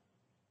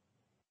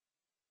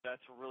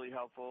 That's really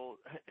helpful.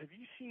 Have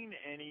you seen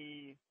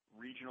any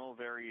regional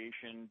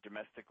variation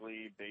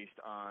domestically based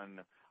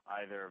on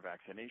either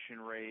vaccination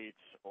rates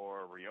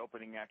or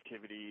reopening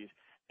activities?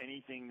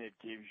 Anything that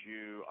gives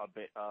you a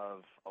bit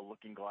of a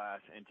looking glass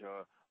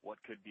into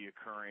what could be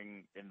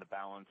occurring in the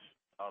balance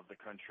of the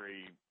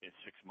country in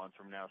 6 months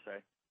from now,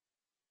 say?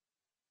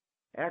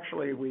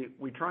 Actually,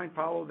 we try and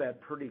follow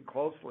that pretty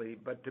closely,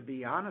 but to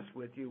be honest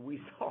with you,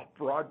 we saw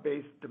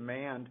broad-based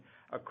demand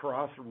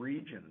across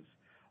regions,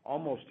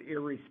 almost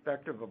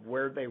irrespective of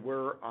where they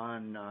were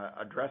on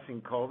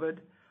addressing COVID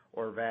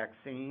or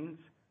vaccines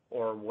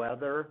or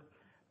weather.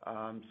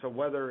 So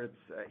whether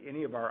it's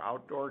any of our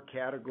outdoor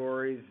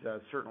categories,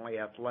 certainly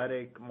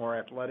more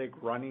athletic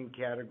running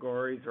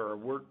categories or a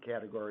work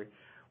category,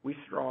 we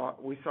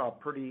saw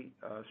pretty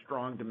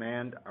strong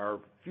demand. Our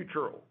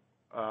future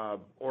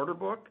order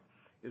book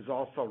is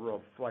also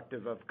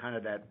reflective of kind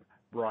of that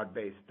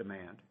broad-based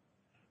demand,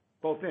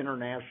 both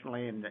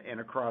internationally and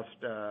across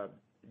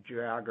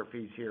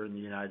geographies here in the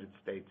United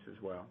States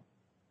as well.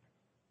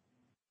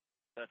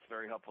 That's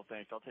very helpful.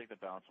 Thanks. I'll take the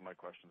balance of my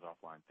questions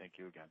offline. Thank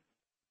you again.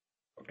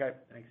 Okay.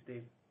 Thanks,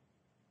 Steve.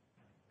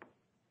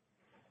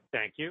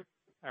 Thank you.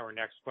 Our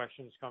next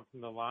questions come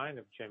from the line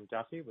of Jim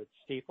Duffy with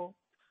Stifel.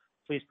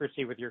 Please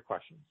proceed with your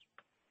questions.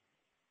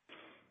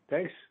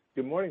 Thanks.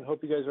 Good morning.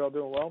 Hope you guys are all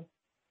doing well.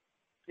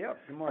 Yeah.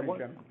 Good morning,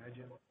 Jim. Hi,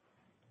 Jim.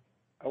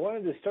 I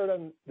wanted to start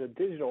on the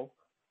digital.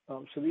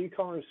 So the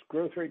e-commerce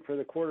growth rate for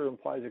the quarter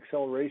implies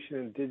acceleration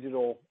in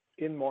digital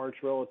in March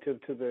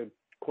relative to the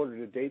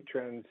quarter-to-date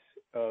trends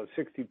of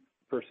 60%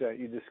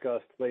 you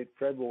discussed late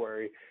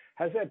February.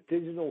 Has that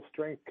digital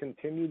strength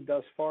continued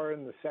thus far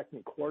in the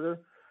second quarter,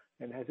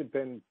 and has it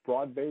been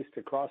broad-based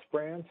across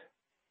brands?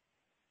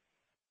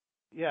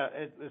 Yeah,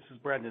 this is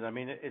Brendan. I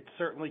mean, it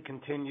certainly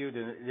continued,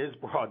 and it is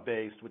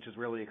broad-based, which is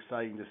really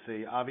exciting to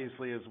see.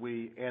 Obviously, as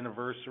we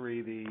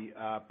anniversary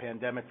the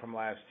pandemic from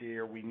last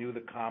year, we knew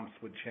the comps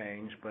would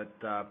change, but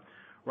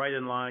right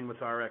in line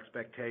with our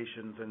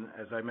expectations. And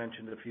as I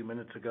mentioned a few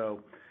minutes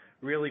ago,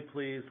 really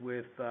pleased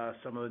with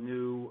some of the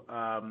new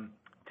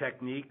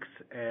techniques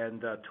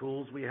and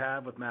tools we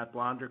have with Matt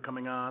Blonder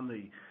coming on.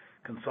 The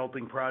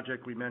consulting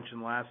project we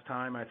mentioned last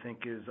time, I think,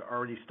 is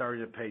already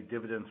starting to pay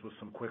dividends with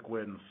some quick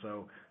wins.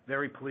 So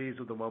very pleased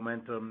with the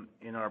momentum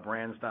in our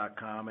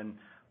brands.com, and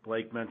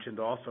Blake mentioned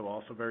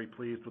also very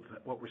pleased with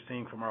what we're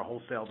seeing from our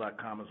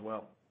wholesale.com as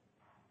well.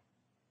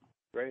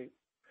 Great.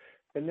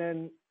 And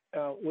then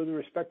with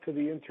respect to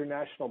the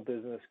international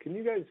business, can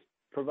you guys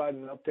provide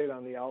an update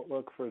on the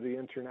outlook for the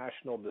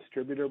international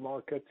distributor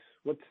markets?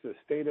 What's the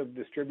state of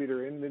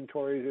distributor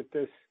inventories at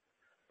this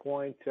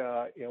point?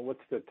 What's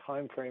the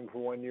time frame for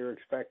when you're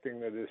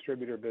expecting the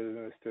distributor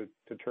business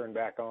to turn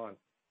back on?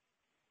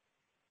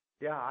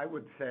 Yeah, I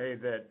would say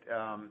that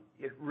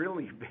it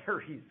really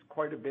varies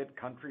quite a bit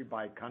country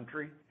by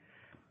country.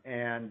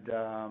 And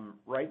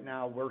right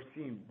now we're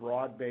seeing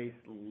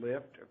broad-based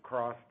lift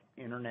across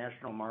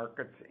international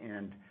markets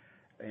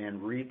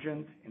and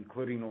regions,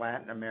 including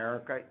Latin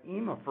America.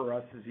 EMEA for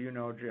us, as you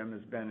know, Jim,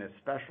 has been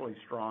especially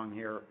strong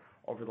here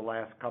over the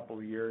last couple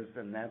of years,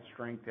 and that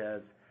strength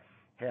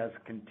has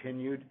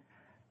continued.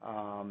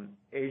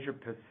 Asia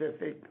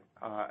Pacific,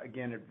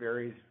 again, it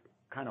varies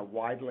kind of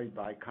widely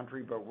by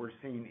country, but we're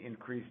seeing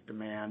increased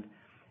demand,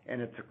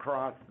 and it's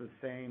across the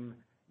same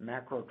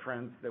macro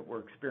trends that we're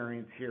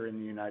experiencing here in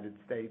the United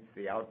States: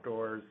 the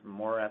outdoors,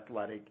 more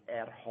athletic,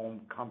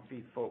 at-home,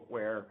 comfy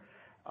footwear,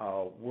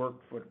 work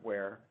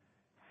footwear.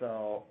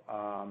 So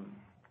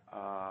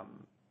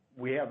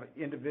we have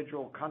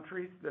individual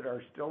countries that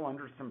are still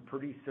under some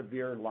pretty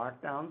severe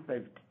lockdowns.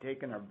 They've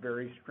taken a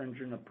very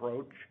stringent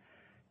approach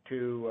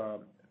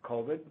to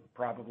COVID,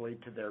 probably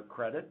to their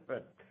credit,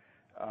 but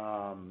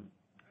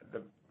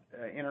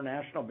the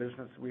international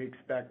business we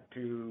expect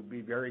to be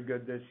very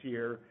good this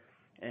year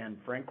and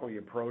frankly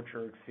approach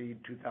or exceed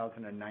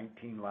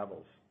 2019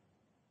 levels.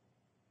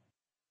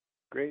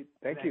 Great.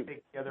 Thank you. I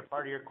think the other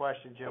part of your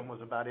question, Jim, was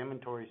about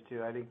inventories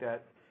too. I think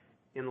that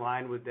in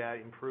line with that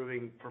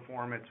improving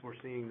performance, we're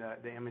seeing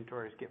the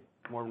inventories get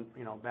more,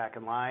 back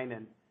in line,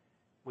 and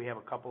we have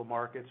a couple of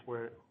markets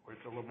where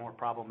it's a little more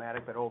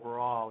problematic, but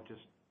overall,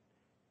 just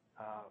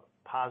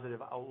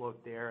positive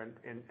outlook there,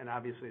 and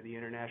obviously the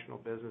international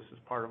business is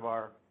part of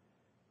our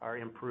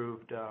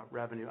improved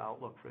revenue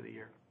outlook for the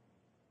year.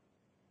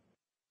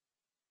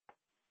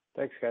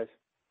 Thanks, guys.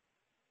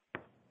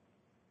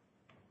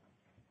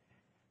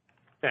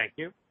 Thank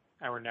you.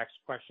 Our next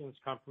questions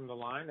come from the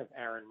line of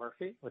Erinn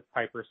Murphy with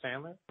Piper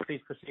Sandler.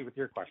 Please proceed with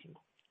your questions.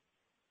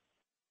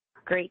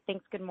 Great.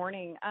 Thanks. Good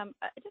morning.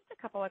 Just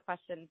a couple of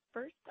questions.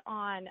 First,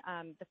 on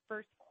the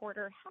first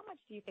quarter, how much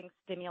do you think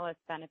stimulus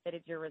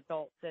benefited your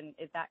results, and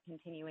is that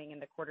continuing in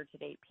the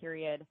quarter-to-date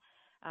period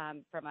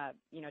from a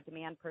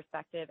demand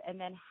perspective? And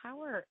then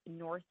how are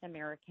North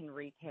American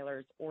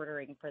retailers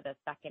ordering for the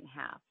second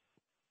half?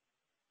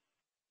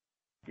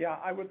 Yeah,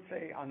 I would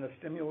say on the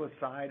stimulus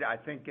side, I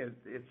think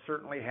it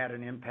certainly had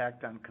an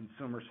impact on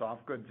consumer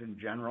soft goods in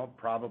general,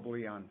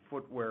 probably on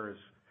footwear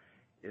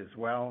as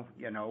well.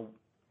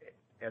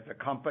 As a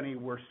company,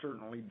 we're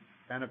certainly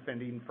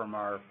benefiting from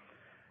our,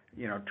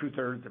 about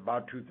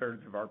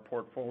two-thirds of our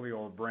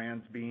portfolio of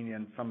brands being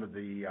in some of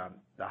the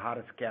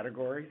hottest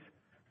categories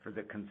for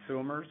the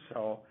consumers.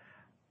 So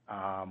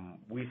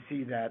we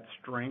see that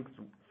strength,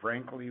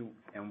 frankly,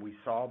 and we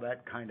saw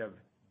that kind of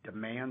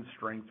demand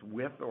strength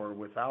with or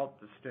without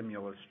the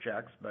stimulus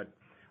checks. But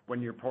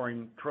when you're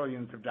pouring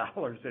trillions of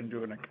dollars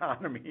into an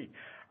economy,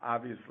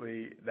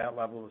 obviously that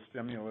level of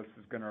stimulus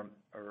is going to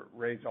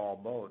raise all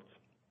boats.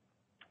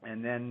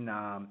 And then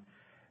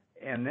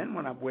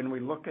when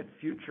we look at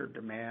future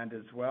demand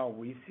as well,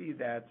 we see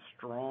that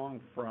strong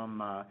from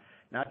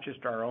not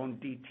just our own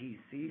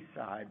DTC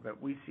side,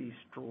 but we see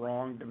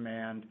strong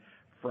demand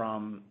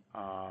from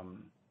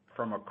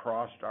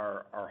across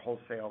our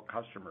wholesale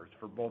customers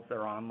for both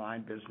their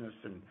online business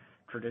and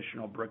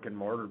traditional brick and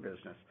mortar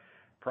business.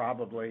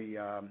 Probably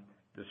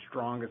the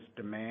strongest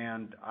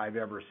demand I've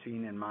ever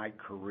seen in my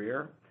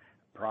career.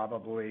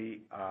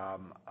 Probably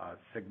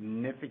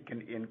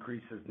significant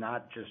increases,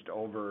 not just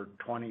over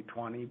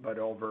 2020, but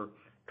over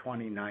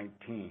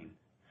 2019.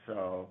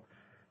 So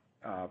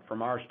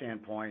from our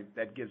standpoint,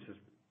 that gives us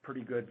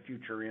pretty good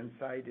future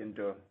insight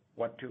into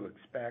what to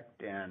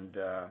expect, and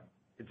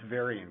it's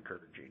very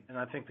encouraging. And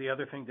I think the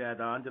other thing to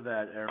add on to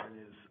that, Erin,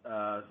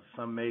 is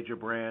some major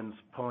brands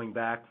pulling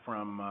back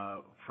from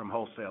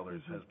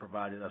wholesalers has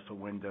provided us a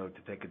window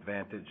to take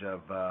advantage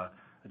of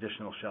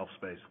additional shelf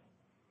space.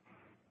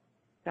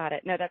 Got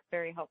it. No, that's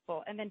very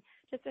helpful. And then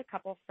just a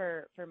couple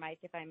for Mike,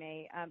 if I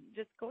may.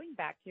 Just going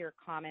back to your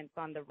comments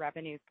on the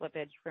revenue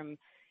slippage from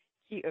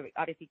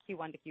obviously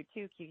Q1 to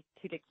Q2,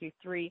 Q2 to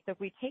Q3. So if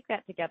we take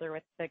that together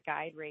with the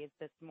guide raise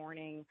this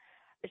morning,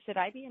 should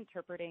I be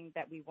interpreting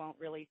that we won't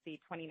really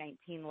see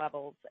 2019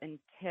 levels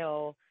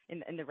until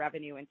in the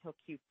revenue until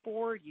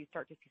Q4? You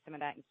start to see some of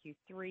that in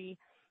Q3.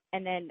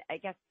 And then I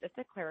guess just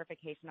a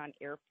clarification on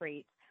air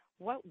freight.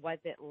 What was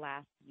it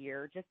last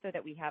year, just so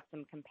that we have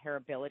some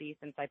comparability,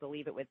 since I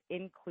believe it was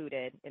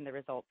included in the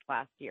results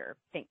last year?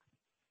 Thanks.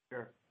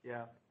 Sure.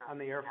 Yeah. On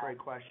the air freight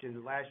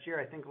question, last year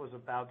I think it was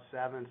about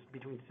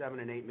between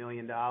 $7 and $8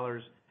 million.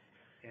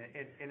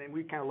 And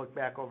we kind of look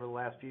back over the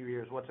last few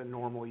years, what's a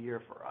normal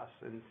year for us?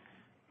 And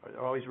there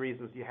are always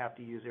reasons you have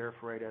to use air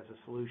freight as a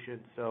solution.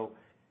 So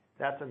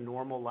that's a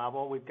normal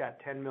level. We've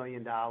got $10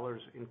 million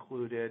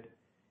included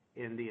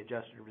in the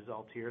adjusted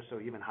results here,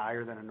 so even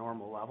higher than a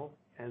normal level.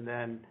 And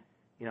then,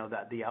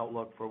 that the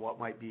outlook for what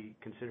might be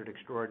considered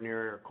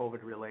extraordinary or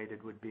COVID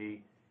related would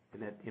be in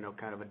that,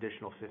 kind of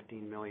additional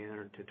 $15 million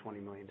to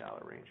 $20 million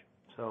range.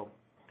 So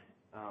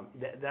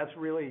that's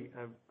really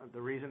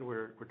the reason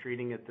we're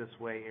treating it this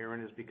way,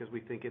 Erin, is because we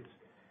think it's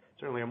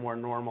certainly a more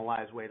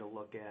normalized way to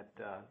look at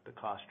the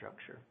cost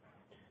structure.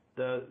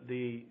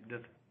 The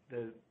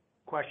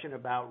question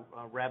about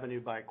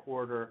revenue by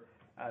quarter,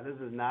 this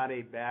is not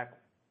a back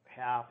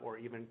half or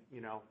even,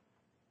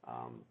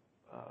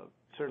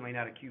 certainly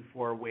not a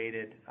Q4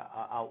 weighted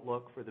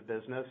outlook for the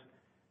business.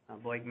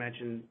 Blake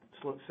mentioned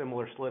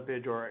similar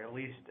slippage, or at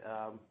least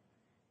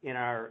in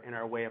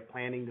our way of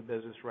planning the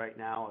business right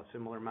now, a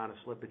similar amount of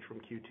slippage from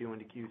Q2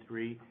 into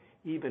Q3.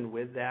 Even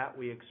with that,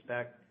 we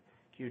expect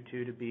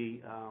Q2 to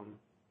be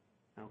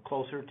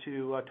closer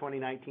to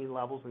 2019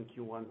 levels than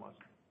Q1 was.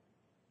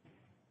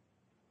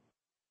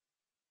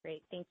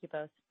 Great. Thank you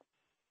both.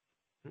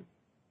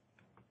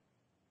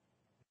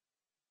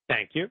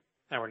 Thank you.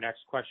 Our next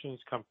questions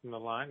come from the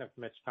line of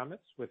Mitch Kummetz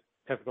with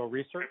Pivotal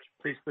Research.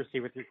 Please proceed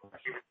with your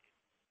question.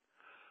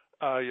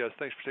 Yes,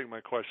 thanks for taking my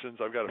questions.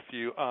 I've got a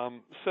few.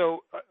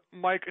 So,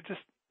 Mike, just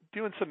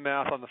doing some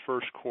math on the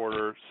first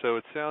quarter. So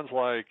it sounds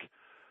like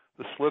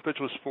the slippage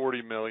was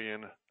 $40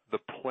 million. The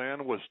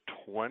plan was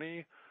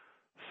 $20.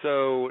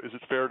 So is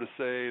it fair to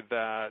say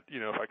that,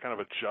 if I kind of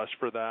adjust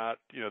for that,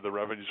 the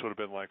revenues would have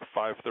been like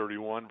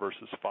 $531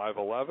 versus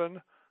 $511?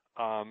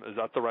 Is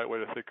that the right way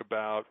to think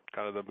about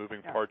kind of the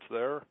moving parts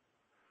there?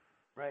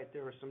 Right.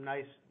 There was some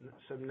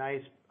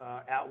nice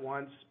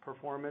at-once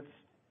performance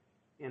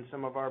in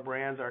some of our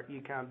brands. Our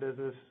e-com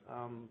business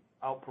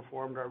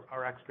outperformed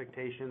our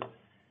expectations,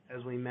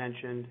 as we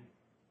mentioned,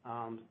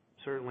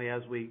 certainly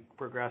as we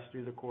progressed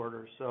through the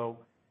quarter. So,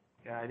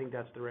 yeah, I think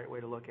that's the right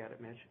way to look at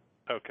it, Mitch.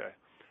 Okay.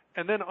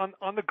 And then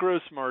on the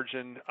gross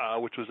margin,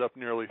 which was up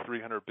nearly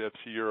 300 bips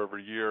year over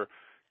year,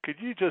 could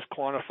you just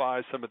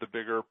quantify some of the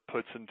bigger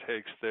puts and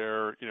takes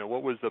there?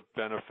 What was the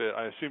benefit?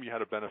 I assume you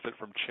had a benefit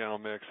from channel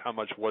mix. How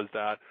much was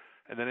that?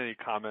 And then any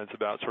comments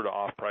about sort of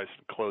off-price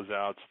and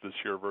closeouts this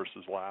year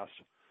versus last?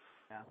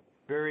 Yeah.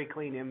 Very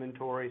clean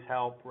inventories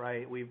help,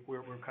 right?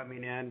 We're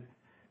coming in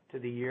to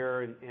the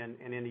year and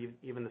in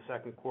even the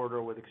second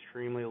quarter with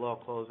extremely low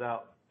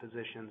closeout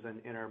positions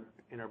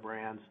in our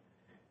brands.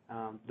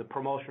 The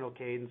promotional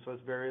cadence was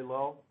very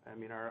low. I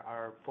mean,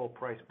 our full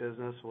price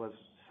business was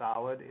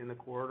solid in the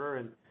quarter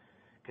and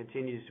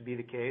continues to be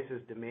the case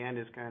as demand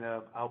is kind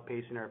of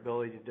outpacing our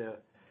ability to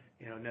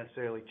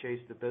necessarily chase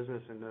the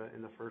business in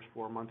the first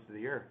 4 months of the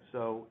year.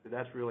 So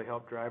that's really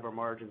helped drive our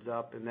margins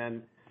up. And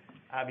then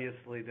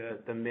obviously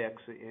the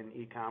mix in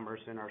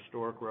e-commerce and our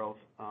store growth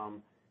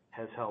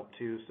has helped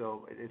too.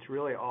 So it's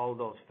really all of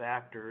those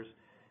factors.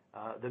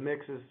 The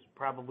mix is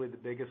probably the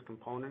biggest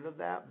component of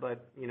that,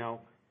 but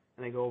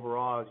I think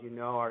overall, as you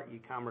know, our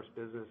e-commerce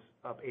business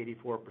up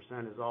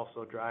 84% is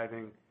also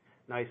driving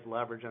nice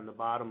leverage on the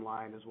bottom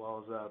line as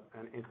well as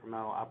an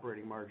incremental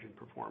operating margin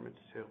performance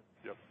too.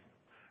 Yep.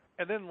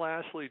 And then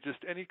lastly, just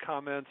any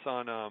comments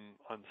on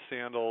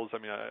sandals? I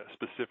mean,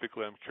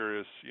 specifically, I'm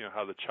curious,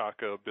 how the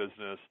Chaco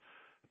business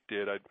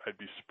did. I'd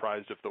be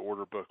surprised if the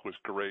order book was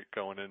great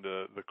going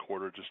into the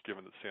quarter, just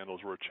given that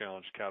sandals were a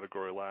challenged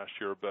category last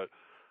year. But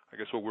I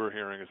guess what we're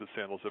hearing is that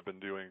sandals have been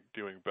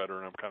doing better,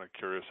 and I'm kind of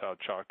curious how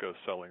Chaco's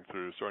selling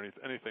through. So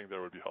anything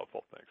there would be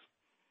helpful. Thanks.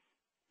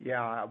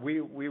 Yeah,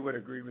 we would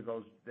agree with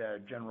those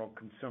general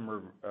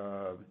consumer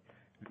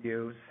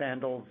views.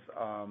 Sandals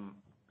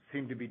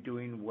seem to be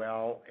doing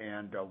well,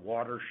 and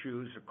water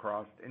shoes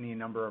across any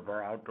number of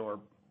our outdoor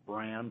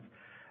brands.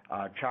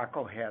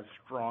 Chaco has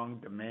strong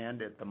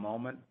demand at the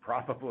moment.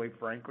 Probably,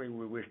 frankly,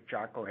 we wish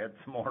Chaco had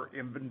some more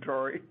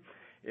inventory.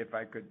 If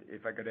I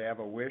could have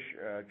a wish,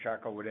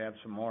 Chaco would have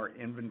some more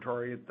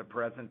inventory at the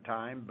present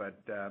time,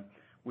 but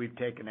we've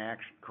taken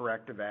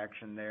corrective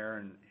action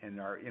there,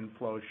 and our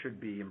inflows should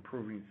be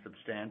improving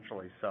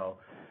substantially. So,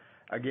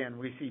 again,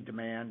 we see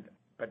demand,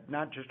 but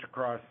not just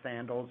across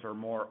sandals or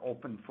more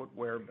open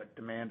footwear, but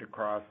demand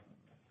across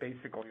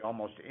basically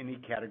almost any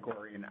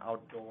category in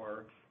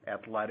outdoor,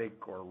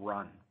 athletic, or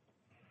run.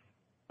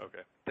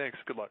 Okay. Thanks.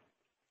 Good luck.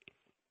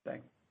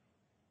 Thanks.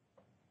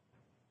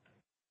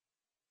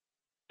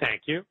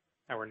 Thank you.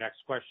 Our next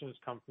questions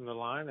come from the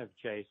line of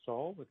Jay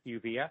Sole with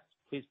UBS.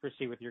 Please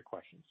proceed with your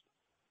questions.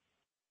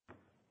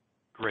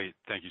 Great.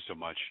 Thank you so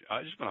much.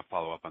 I just want to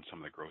follow up on some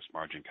of the gross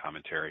margin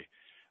commentary.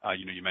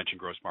 You mentioned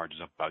gross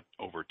margins up about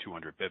over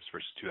 200 bips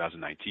versus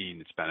 2019.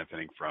 It's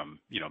benefiting from,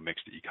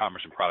 mixed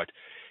e-commerce and product.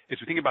 As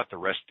we think about the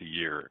rest of the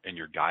year and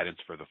your guidance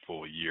for the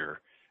full year,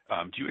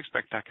 do you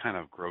expect that kind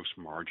of gross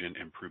margin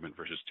improvement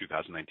versus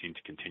 2019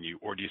 to continue,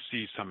 or do you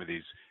see some of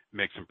these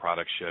mix and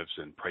product shifts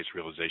and price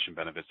realization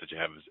benefits that you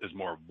have as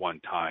more one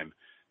time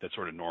that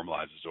sort of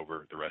normalizes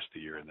over the rest of the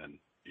year and then,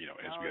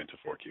 as we get into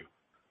 4Q?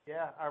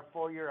 Yeah, our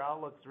full year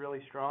outlook's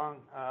really strong,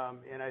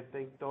 and I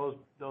think those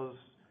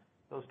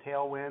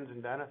tailwinds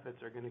and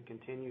benefits are going to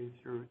continue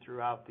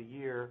throughout the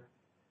year.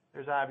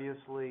 There's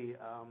obviously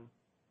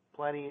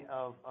plenty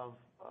of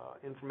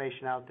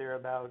information out there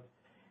about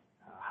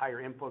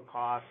higher input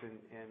costs and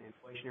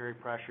inflationary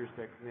pressures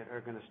that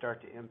are going to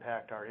start to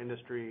impact our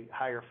industry.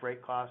 Higher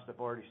freight costs have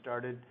already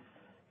started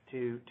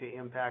to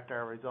impact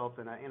our results,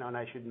 and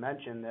I should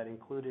mention that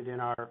included in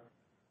our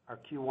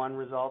Q1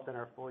 results and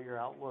our full year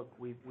outlook,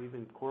 we've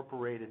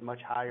incorporated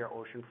much higher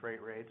ocean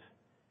freight rates,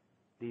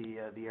 the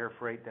air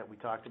freight that we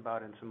talked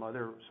about, and some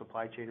other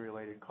supply chain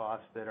related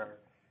costs that are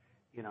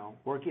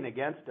working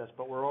against us,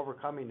 but we're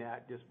overcoming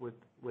that just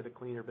with a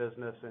cleaner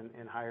business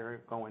and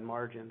higher going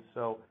margins.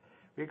 So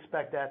we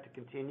expect that to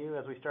continue.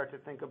 As we start to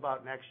think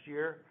about next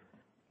year,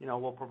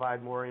 we'll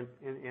provide more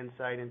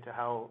insight into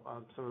how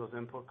some of those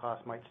input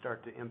costs might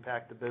start to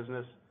impact the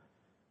business.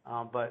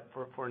 But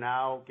for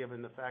now,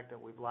 given the fact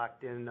that we've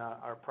locked in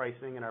our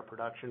pricing and our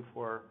production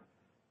for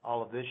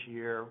all of this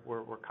year,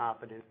 we're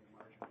confident in the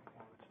margin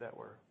performance that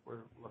we're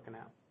looking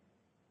at.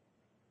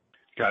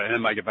 Got it. And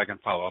then, Mike, if I can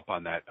follow up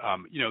on that,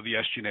 the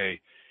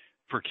SG&A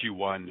for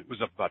Q1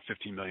 was up about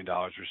 $15 million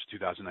versus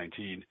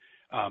 2019.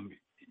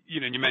 You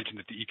mentioned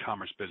that the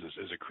e-commerce business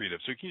is accretive.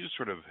 So can you just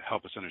sort of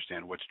help us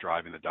understand what's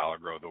driving the dollar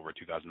growth over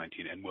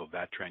 2019, and will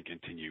that trend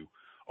continue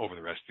over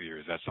the rest of the year?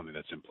 Is that something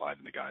that's implied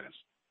in the guidance?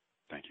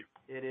 Thank you.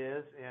 It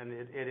is, and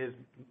it is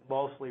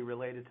mostly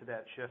related to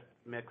that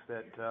mix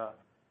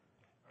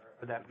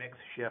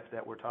shift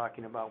that we're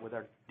talking about with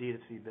our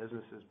D2C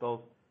businesses,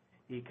 both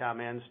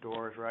e-com and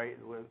stores, right?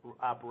 We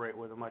operate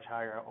with a much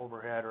higher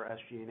overhead or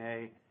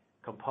SG&A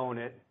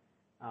component,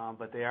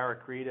 but they are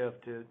accretive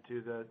to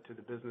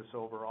the business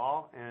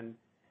overall. And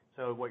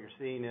so what you're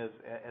seeing is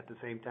at the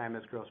same time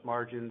as gross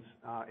margins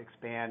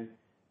expand,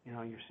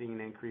 you're seeing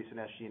an increase in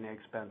SG&A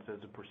expense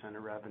as a percent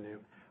of revenue.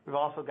 We've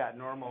also got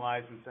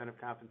normalized incentive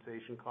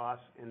compensation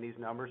costs in these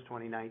numbers.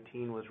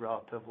 2019 was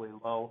relatively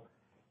low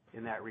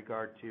in that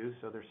regard too,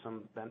 so there's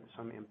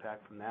some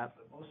impact from that.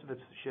 But most of it's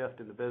a shift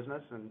in the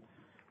business, and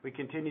we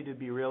continue to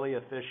be really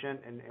efficient.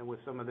 And with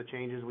some of the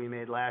changes we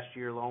made last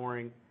year,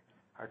 lowering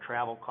our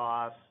travel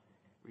costs,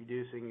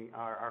 reducing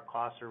our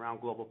costs around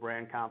global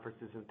brand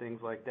conferences and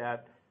things like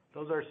that,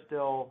 those are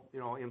still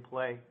in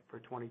play for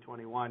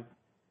 2021.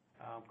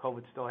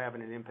 COVID's still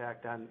having an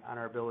impact on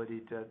our ability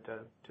to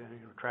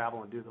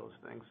travel and do those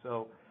things.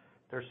 So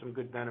there's some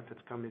good benefits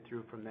coming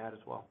through from that as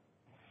well.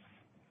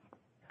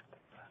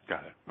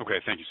 Got it. Okay,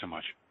 thank you so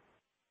much.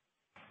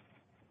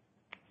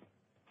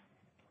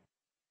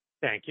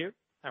 Thank you.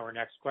 Our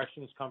next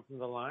questions come from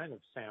the line of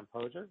Sam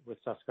Poser with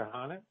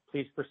Susquehanna.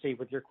 Please proceed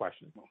with your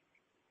question.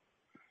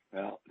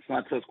 Well, it's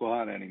not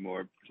Susquehanna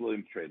anymore. It's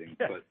Williams Trading.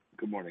 But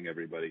good morning,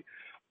 everybody.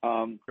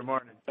 Good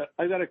morning.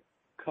 I got a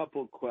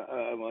handful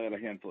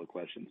of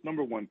questions.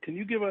 Number one, can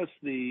you give us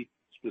the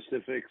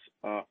specifics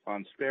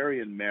on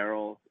Sperry and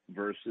Merrell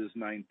versus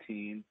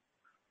 19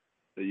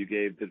 that you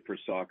gave for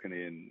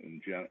Saucony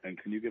and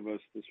can you give us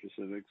the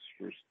specifics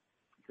for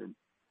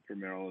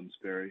Merrell and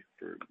Sperry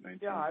for 19?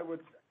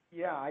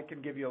 Yeah, I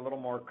can give you a little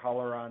more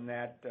color on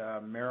that.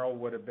 Merrell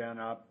would have been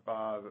up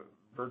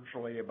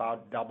virtually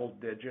about double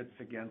digits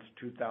against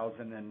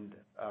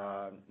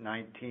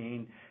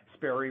 2019.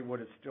 Sperry would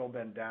have still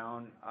been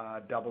down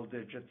double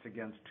digits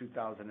against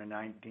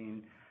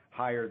 2019,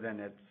 higher than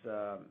its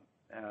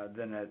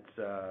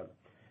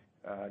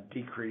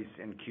decrease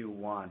in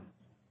Q1.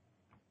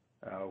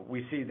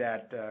 We see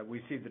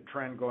the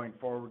trend going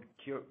forward,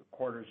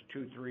 quarters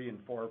 2, 3, and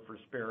 4 for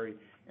Sperry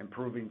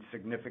improving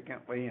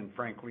significantly, and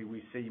frankly,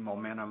 we see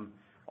momentum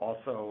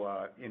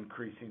also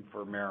increasing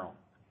for Merrell.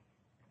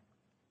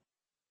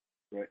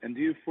 Right. And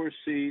do you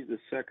foresee the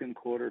second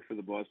quarter for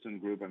the Boston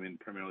Group, I mean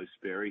primarily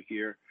Sperry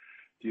here,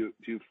 do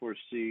you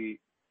foresee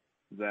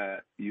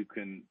that you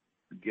can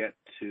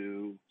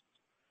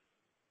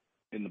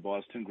in the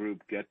Boston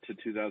Group, get to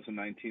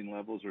 2019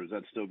 levels, or is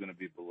that still going to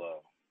be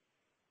below?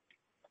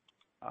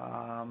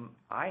 I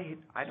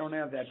don't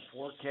have that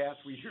forecast.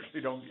 We usually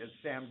don't, as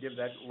Sam, give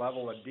that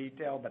level of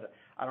detail, but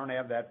I don't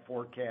have that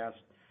forecast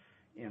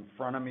in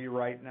front of me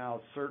right now.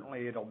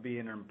 Certainly, it'll be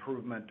an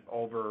improvement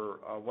over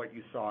what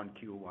you saw in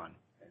Q1.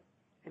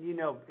 And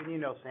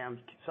Sam,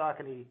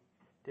 Saucony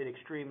did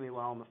extremely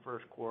well in the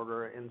first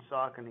quarter, and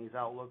Saucony's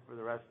outlook for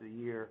the rest of the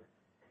year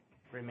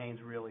remains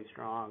really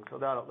strong. So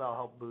that'll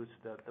help boost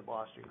the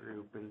Boston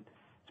Group. And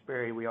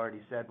Sperry, we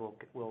already said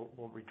will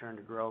return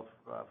to growth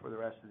for the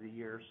rest of the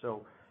year.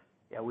 So,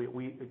 yeah,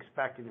 we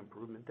expect an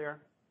improvement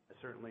there,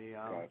 certainly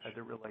as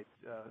it relates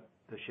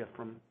the shift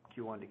from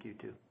Q1 to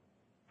Q2.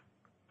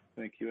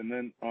 Thank you. And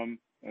then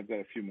I've got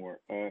a few more.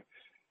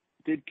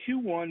 Did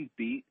Q1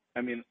 beat?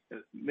 I mean,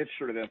 Mitch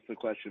sort of asked the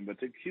question, but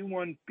did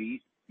Q1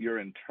 beat your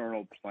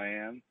internal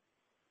plan?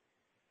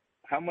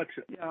 How much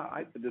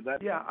did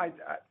that? Yeah,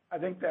 I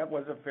think that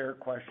was a fair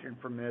question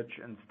for Mitch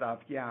and stuff.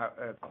 Yeah,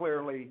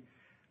 clearly.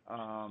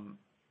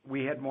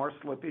 We had more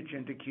slippage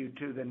into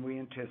Q2 than we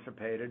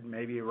anticipated,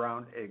 maybe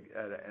around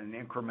an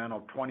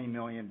incremental $20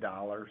 million.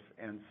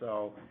 And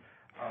so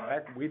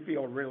we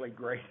feel really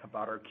great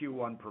about our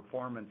Q1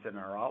 performance and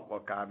our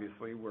outlook.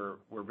 Obviously, we're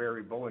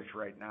very bullish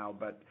right now,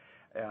 but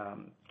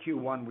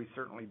Q1 we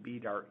certainly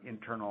beat our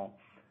internal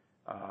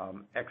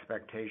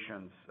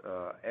expectations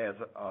as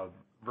of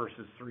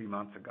versus 3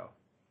 months ago.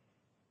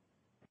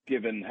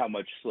 Given how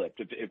much slipped,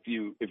 if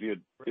you had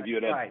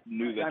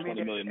knew that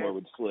 20 million more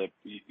would slip,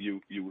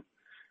 you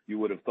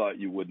would have thought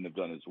you wouldn't have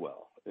done as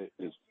well.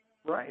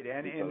 Right,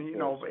 and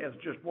as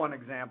just one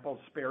example,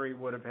 Sperry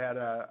would have had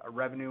a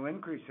revenue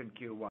increase in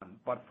Q1,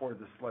 but for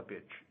the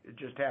slippage. It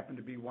just happened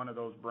to be one of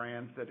those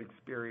brands that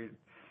experienced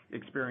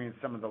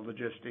some of the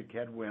logistic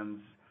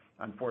headwinds,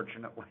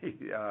 unfortunately,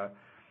 a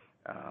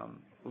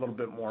little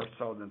bit more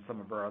so than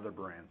some of our other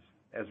brands,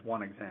 as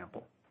one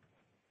example.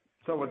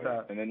 So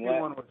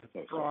Q1 was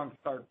a strong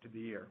start to the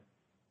year.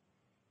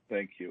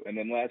 Thank you. And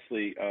then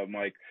lastly,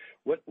 Mike,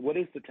 what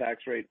is the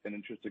tax rate and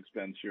interest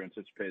expense you're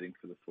anticipating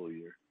for the full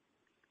year?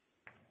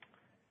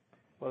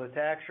 Well, the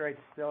tax rate's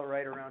still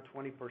right around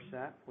 20%,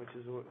 which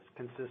is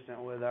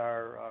consistent with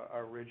our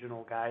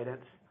original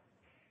guidance.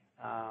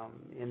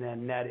 And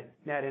then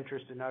net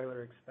interest and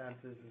other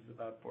expenses is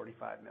about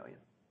 $45 million.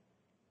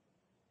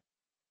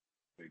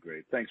 Okay,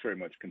 great. Thanks very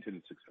much.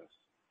 Continued success.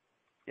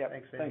 Yeah,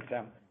 thanks,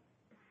 Sam.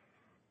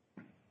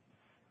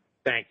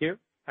 Thank you.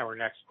 Our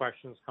next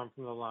questions come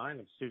from the line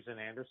of Susan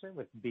Anderson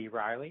with B.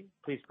 Riley.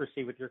 Please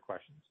proceed with your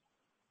questions.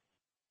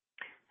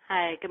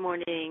 Hi, good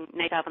morning.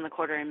 Nice job on the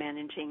quarter and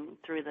managing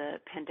through the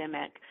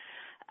pandemic.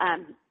 I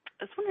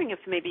was wondering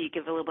if maybe you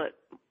give a little bit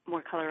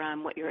more color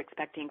on what you're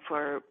expecting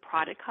for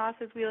product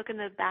costs as we look in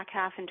the back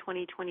half in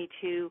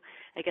 2022.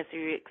 I guess, are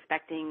you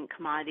expecting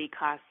commodity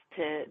costs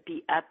to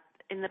be up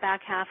in the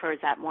back half, or is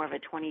that more of a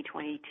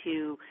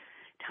 2022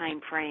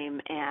 time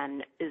frame,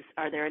 and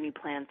are there any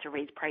plans to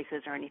raise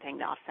prices or anything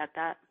to offset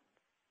that?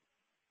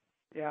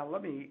 Yeah,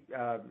 let me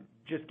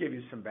just give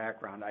you some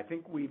background. I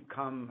think we've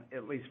come,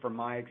 at least from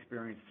my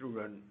experience, through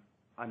an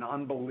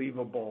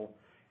unbelievable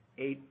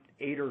eight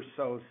or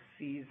so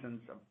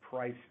seasons of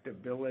price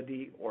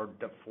stability or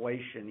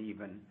deflation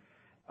even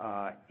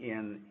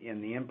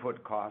in the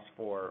input costs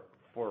for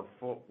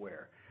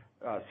footwear.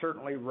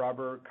 Certainly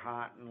rubber,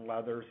 cotton,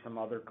 leather, some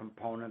other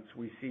components.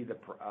 We see the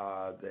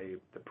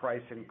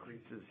price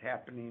increases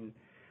happening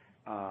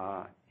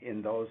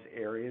in those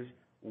areas.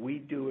 We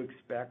do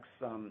expect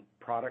some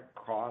product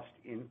cost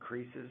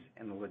increases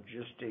and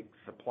logistic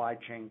supply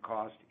chain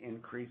cost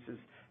increases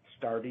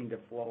starting to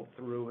flow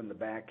through in the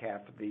back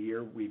half of the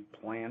year. We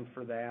plan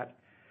for that.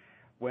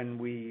 When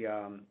we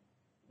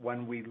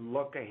when we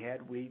look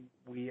ahead, we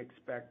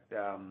expect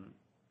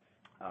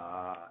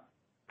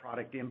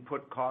product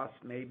input costs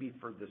maybe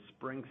for the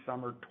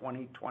spring/summer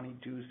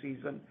 2022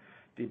 season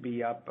to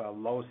be up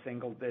low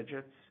single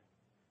digits.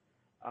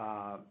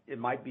 It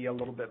might be a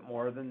little bit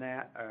more than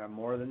that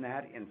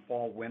in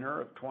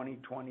fall/winter of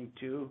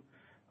 2022.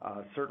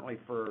 Certainly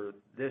for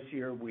this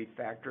year, we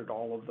factored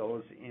all of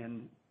those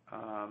in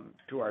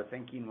to our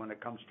thinking when it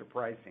comes to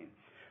pricing.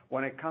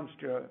 When it comes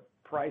to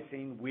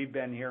pricing, we've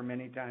been here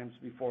many times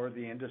before.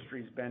 The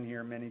industry's been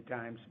here many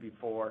times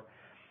before.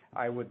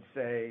 I would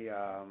say,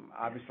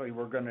 obviously,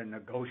 we're going to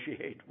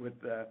negotiate with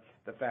the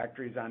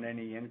factories on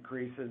any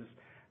increases.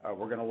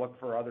 We're going to look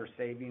for other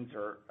savings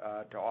or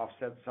to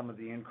offset some of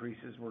the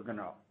increases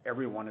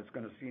everyone is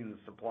going to see in the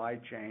supply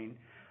chain.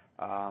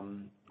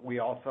 We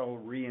also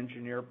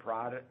re-engineer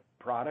product.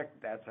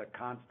 That's a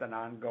constant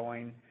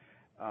ongoing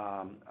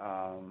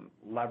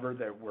lever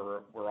that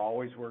we're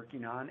always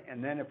working on.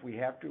 And then if we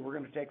have to, we're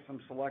going to take some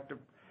selective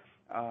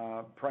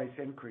price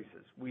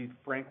increases. We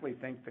frankly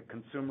think the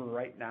consumer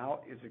right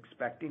now is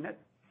expecting it.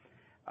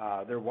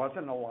 There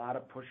wasn't a lot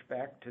of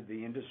pushback to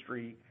the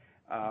industry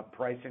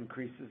price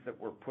increases that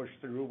were pushed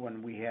through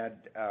when we had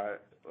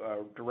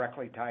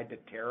directly tied to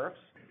tariffs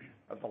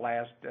of the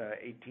last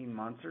 18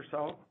 months or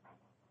so,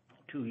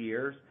 2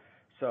 years.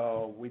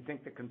 So we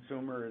think the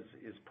consumer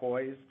is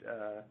poised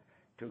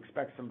to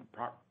expect some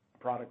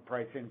product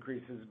price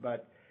increases.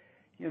 But,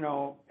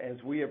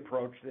 as we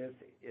approach this,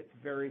 it's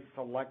very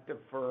selective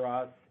for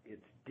us.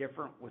 It's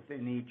different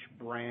within each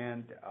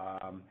brand.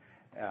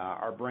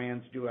 Our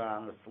brands do it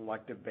on a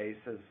selective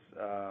basis,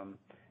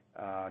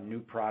 new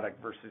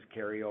product versus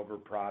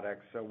carryover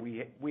products. So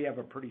we have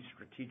a pretty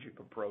strategic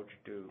approach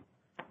to,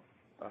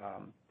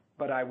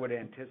 but I would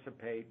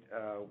anticipate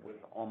with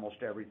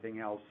almost everything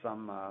else,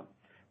 some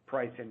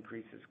price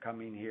increases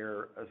coming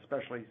here,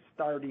 especially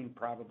starting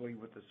probably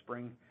with the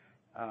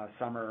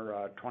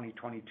spring/summer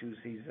 2022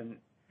 season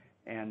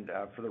and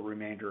for the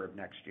remainder of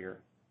next year.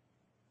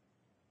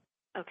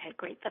 Okay,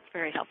 great. That's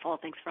very helpful.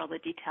 Thanks for all the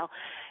detail.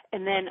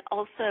 And then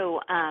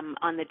also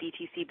on the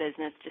DTC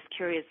business, just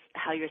curious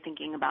how you're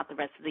thinking about the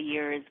rest of the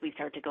year as we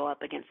start to go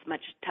up against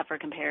much tougher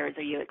compares.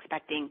 Are you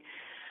expecting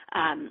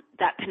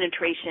that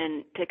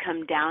penetration to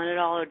come down at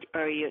all,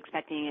 or are you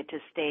expecting it to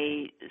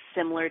stay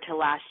similar to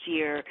last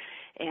year?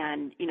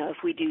 And, if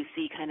we do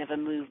see kind of a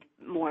move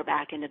more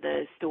back into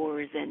the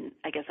stores, and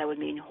I guess I would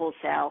mean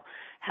wholesale,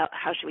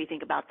 how should we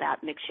think about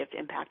that mix shift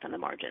impact on the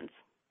margins?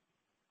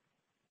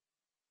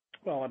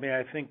 Well,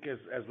 I think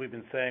as we've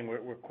been saying,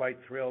 we're quite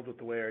thrilled with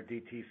the way our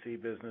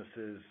DTC business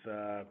is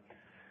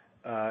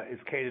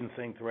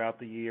cadencing throughout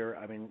the year.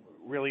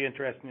 Really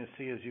interesting to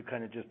see, as you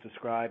kind of just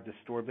described, the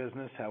store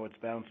business, how it's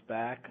bounced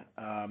back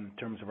in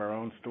terms of our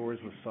own stores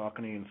with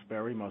Saucony and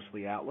Sperry,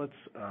 mostly outlets.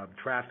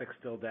 Traffic's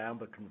still down,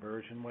 but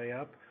conversion way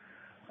up.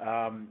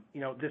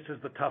 This is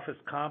the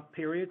toughest comp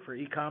period for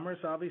e-commerce,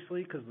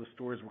 obviously, because the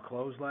stores were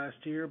closed last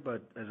year.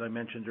 But as I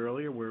mentioned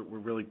earlier, we're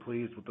really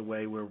pleased with the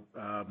way we're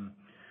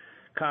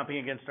comping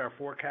against our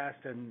forecast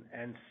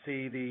and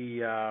see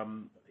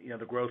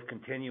the growth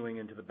continuing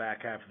into the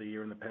back half of the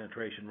year and the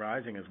penetration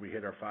rising as we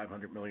hit our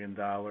 $500 million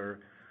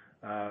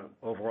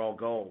overall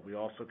goal. We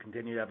also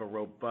continue to have a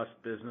robust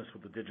business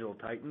with the digital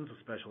titans,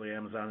 especially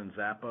Amazon and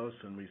Zappos,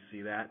 and we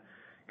see that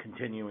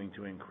continuing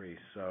to increase.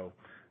 So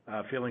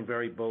feeling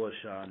very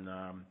bullish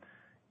on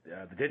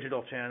the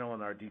digital channel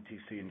and our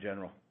DTC in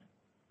general.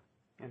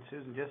 And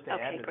Susan, just to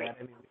add to that,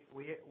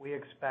 we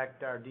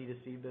expect our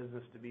D2C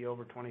business to be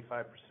over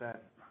 25%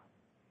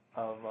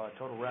 of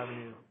total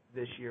revenue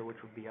this year, which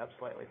would be up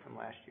slightly from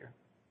last year.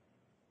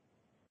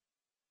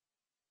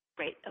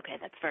 Great. Okay,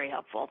 that's very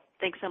helpful.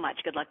 Thanks so much.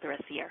 Good luck the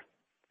rest of the year.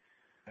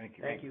 Thank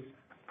you. Thank you.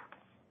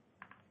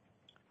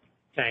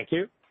 Thank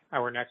you.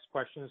 Our next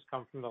question has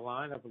come from the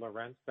line of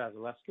Laurent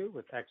Vasilescu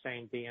with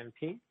Exane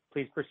BNP.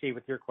 Please proceed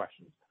with your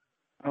questions.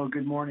 Oh,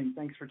 good morning.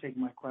 Thanks for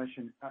taking my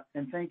question.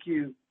 And thank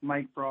you,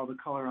 Mike, for all the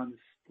color on this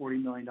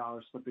 $40 million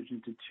slippage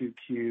into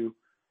 2Q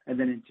and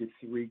then into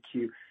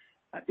 3Q.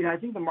 I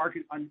think the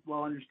market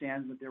well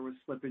understands that there was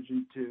slippage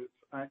into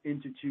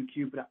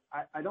 2Q, but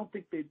I don't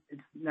think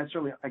it's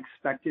necessarily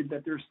expected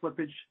that there's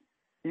slippage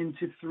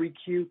into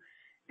 3Q.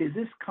 Is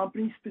this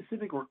company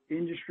specific or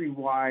industry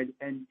wide?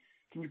 And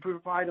can you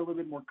provide a little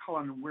bit more color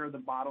on where the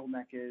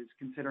bottleneck is,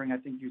 considering I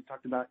think you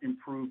talked about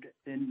improved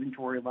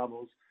inventory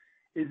levels?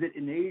 Is it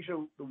in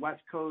Asia, the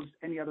West Coast,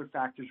 any other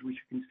factors we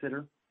should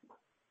consider?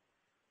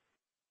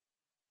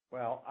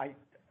 Well, I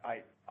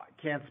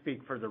can't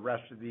speak for the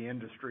rest of the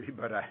industry,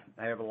 but I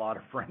have a lot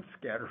of friends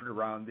scattered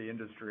around the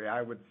industry.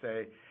 I would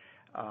say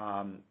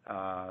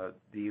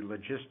the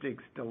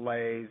logistics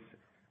delays,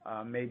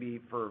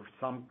 maybe for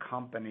some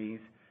companies,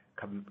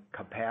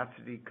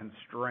 capacity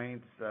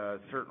constraints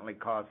certainly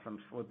caused some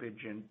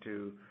slippage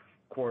into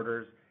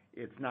quarters.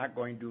 It's not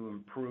going to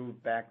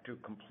improve back to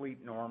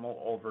complete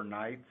normal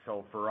overnight.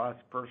 So for us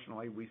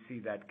personally, we see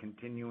that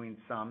continuing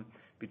some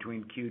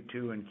between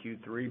Q2 and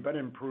Q3, but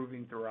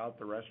improving throughout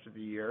the rest of the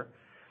year.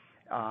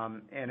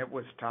 And it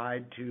was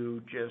tied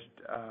to just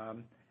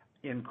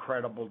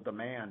incredible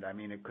demand. I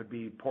mean, it could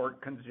be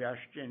port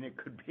congestion, it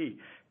could be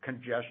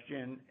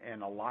congestion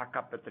and a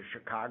lockup at the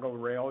Chicago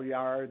rail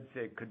yards,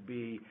 it could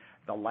be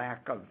the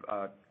lack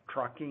of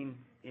trucking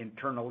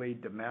internally,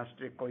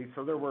 domestically.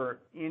 So there were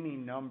any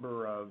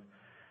number of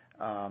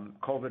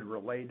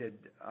COVID-related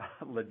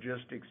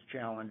logistics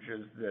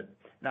challenges that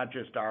not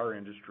just our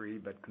industry,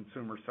 but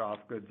consumer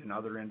soft goods and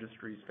other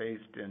industries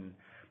faced in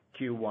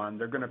Q1.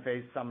 They're going to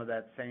face some of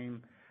those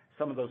same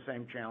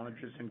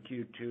challenges in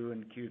Q2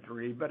 and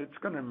Q3, but it's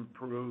going to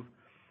improve,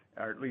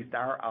 or at least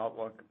our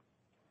outlook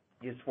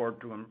is for it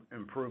to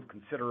improve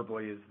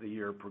considerably as the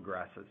year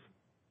progresses.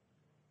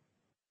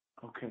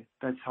 Okay,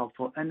 that's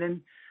helpful. And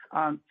then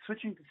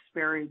switching to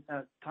Sperry,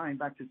 tying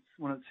back to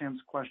one of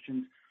Sam's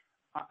questions,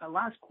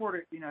 last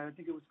quarter, I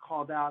think it was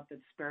called out that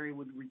Sperry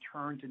would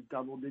return to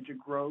double-digit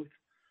growth.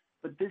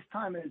 But this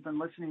time, as I'm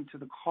listening to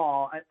the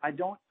call, I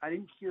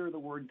didn't hear the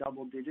word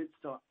double digits.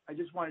 So I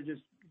just want to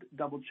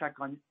double check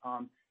on,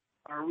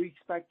 are we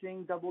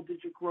expecting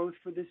double-digit growth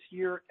for this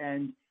year?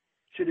 And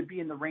should it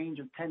be in the range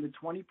of 10 to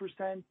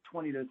 20%,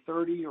 20 to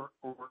 30, or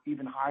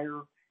even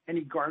higher?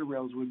 Any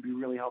guardrails would be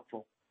really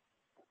helpful.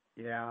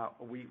 Yeah,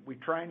 we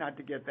try not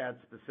to get that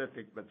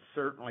specific, but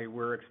certainly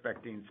we're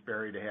expecting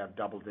Sperry to have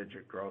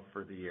double-digit growth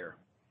for the year.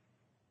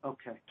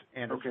 Okay.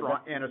 And a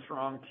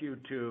strong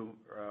Q2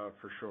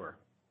 for sure.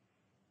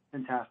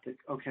 Fantastic.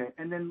 Okay.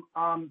 And then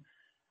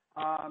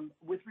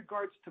with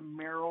regards to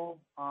Merrell,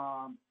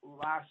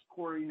 last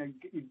quarter,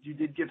 you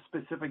did give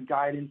specific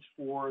guidance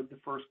for the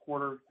first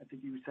quarter. I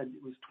think you said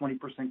it was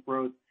 20%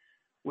 growth,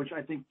 which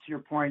I think, to your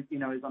point,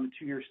 is on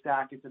a 2-year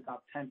stack. It's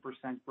about 10%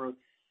 growth.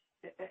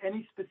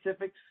 Any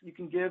specifics you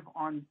can give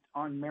on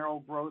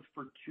Merrell growth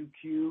for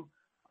 2Q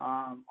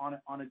on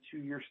a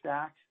 2-year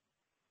stack?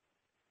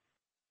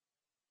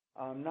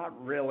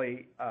 Not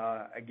really.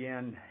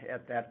 Again,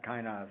 at that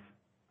kind of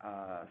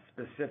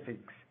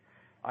specifics.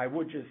 I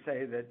would just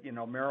say that,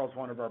 Merrell's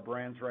one of our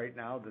brands right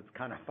now that's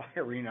kind of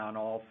firing on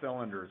all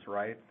cylinders,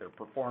 right? Their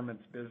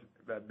performance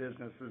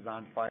business is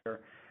on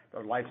fire.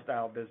 Their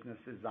lifestyle business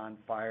is on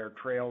fire.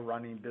 Trail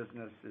running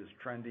business is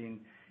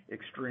trending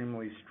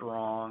extremely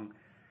strong.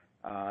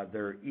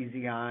 Their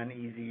easy on,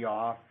 easy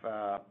off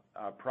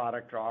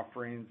product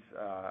offerings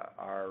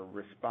are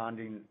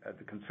responding,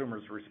 the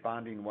consumer's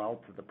responding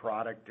well to the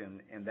product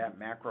and that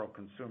macro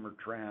consumer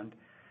trend.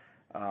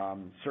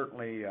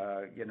 Certainly,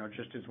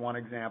 just as one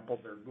example,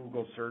 their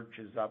Google search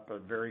is up a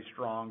very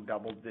strong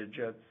double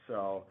digits.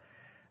 So,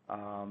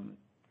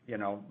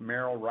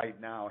 Merrell right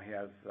now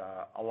has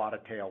a lot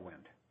of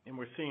tailwind. And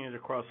we're seeing it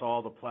across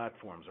all the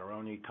platforms, our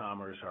own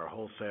e-commerce, our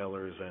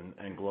wholesalers,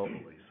 and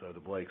globally. So to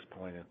Blake's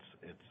point,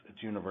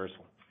 it's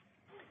universal.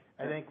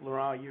 I think,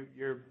 Laurent,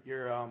 you're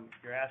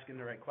asking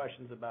the right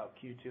questions about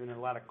Q2, and a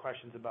lot of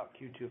questions about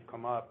Q2 have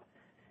come up.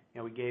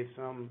 We gave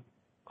some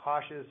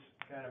cautious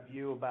kind of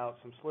view about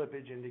some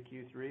slippage into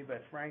Q3,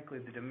 but frankly,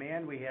 the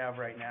demand we have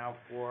right now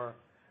for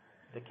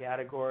the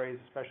categories,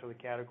 especially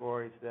the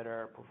categories that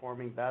are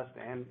performing best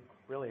and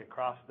really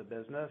across the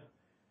business,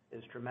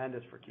 is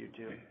tremendous for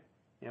Q2.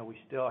 We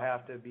still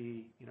have to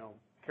be,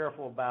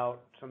 careful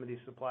about some of these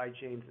supply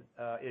chain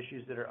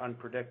issues that are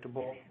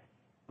unpredictable,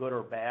 good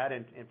or bad,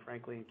 and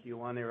frankly, in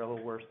Q1 they were a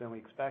little worse than we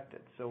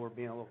expected. So we're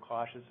being a little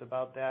cautious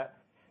about that,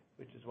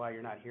 which is why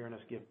you're not hearing us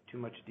give too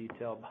much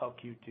detail about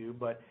Q2.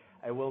 But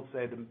I will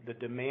say the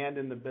demand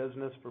in the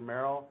business for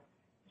Merrell,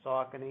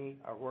 Saucony,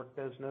 our work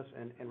business,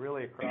 and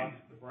really across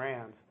the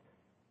brands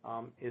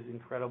is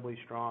incredibly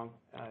strong.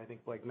 I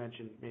think Blake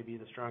mentioned maybe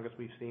the strongest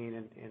we've seen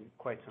in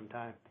quite some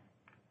time.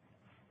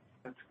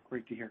 That's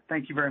great to hear.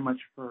 Thank you very much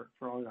for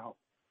all your help.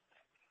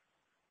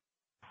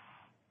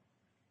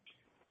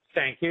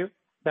 Thank you.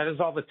 That is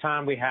all the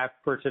time we have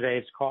for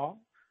today's call.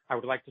 I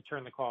would like to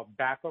turn the call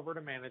back over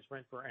to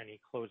management for any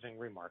closing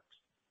remarks.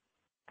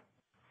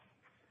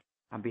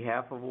 On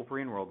behalf of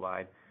Wolverine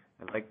Worldwide,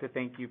 I'd like to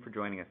thank you for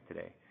joining us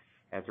today.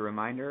 As a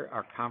reminder,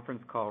 our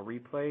conference call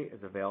replay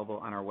is available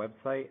on our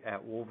website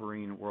at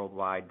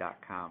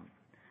wolverineworldwide.com.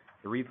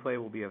 The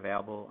replay will be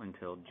available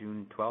until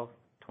June 12th,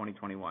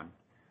 2021.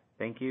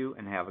 Thank you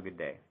and have a good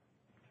day.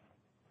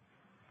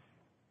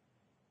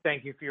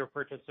 Thank you for your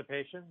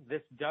participation.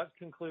 This does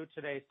conclude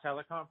today's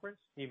teleconference.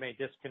 You may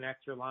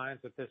disconnect your lines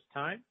at this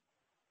time.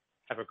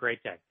 Have a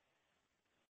great day.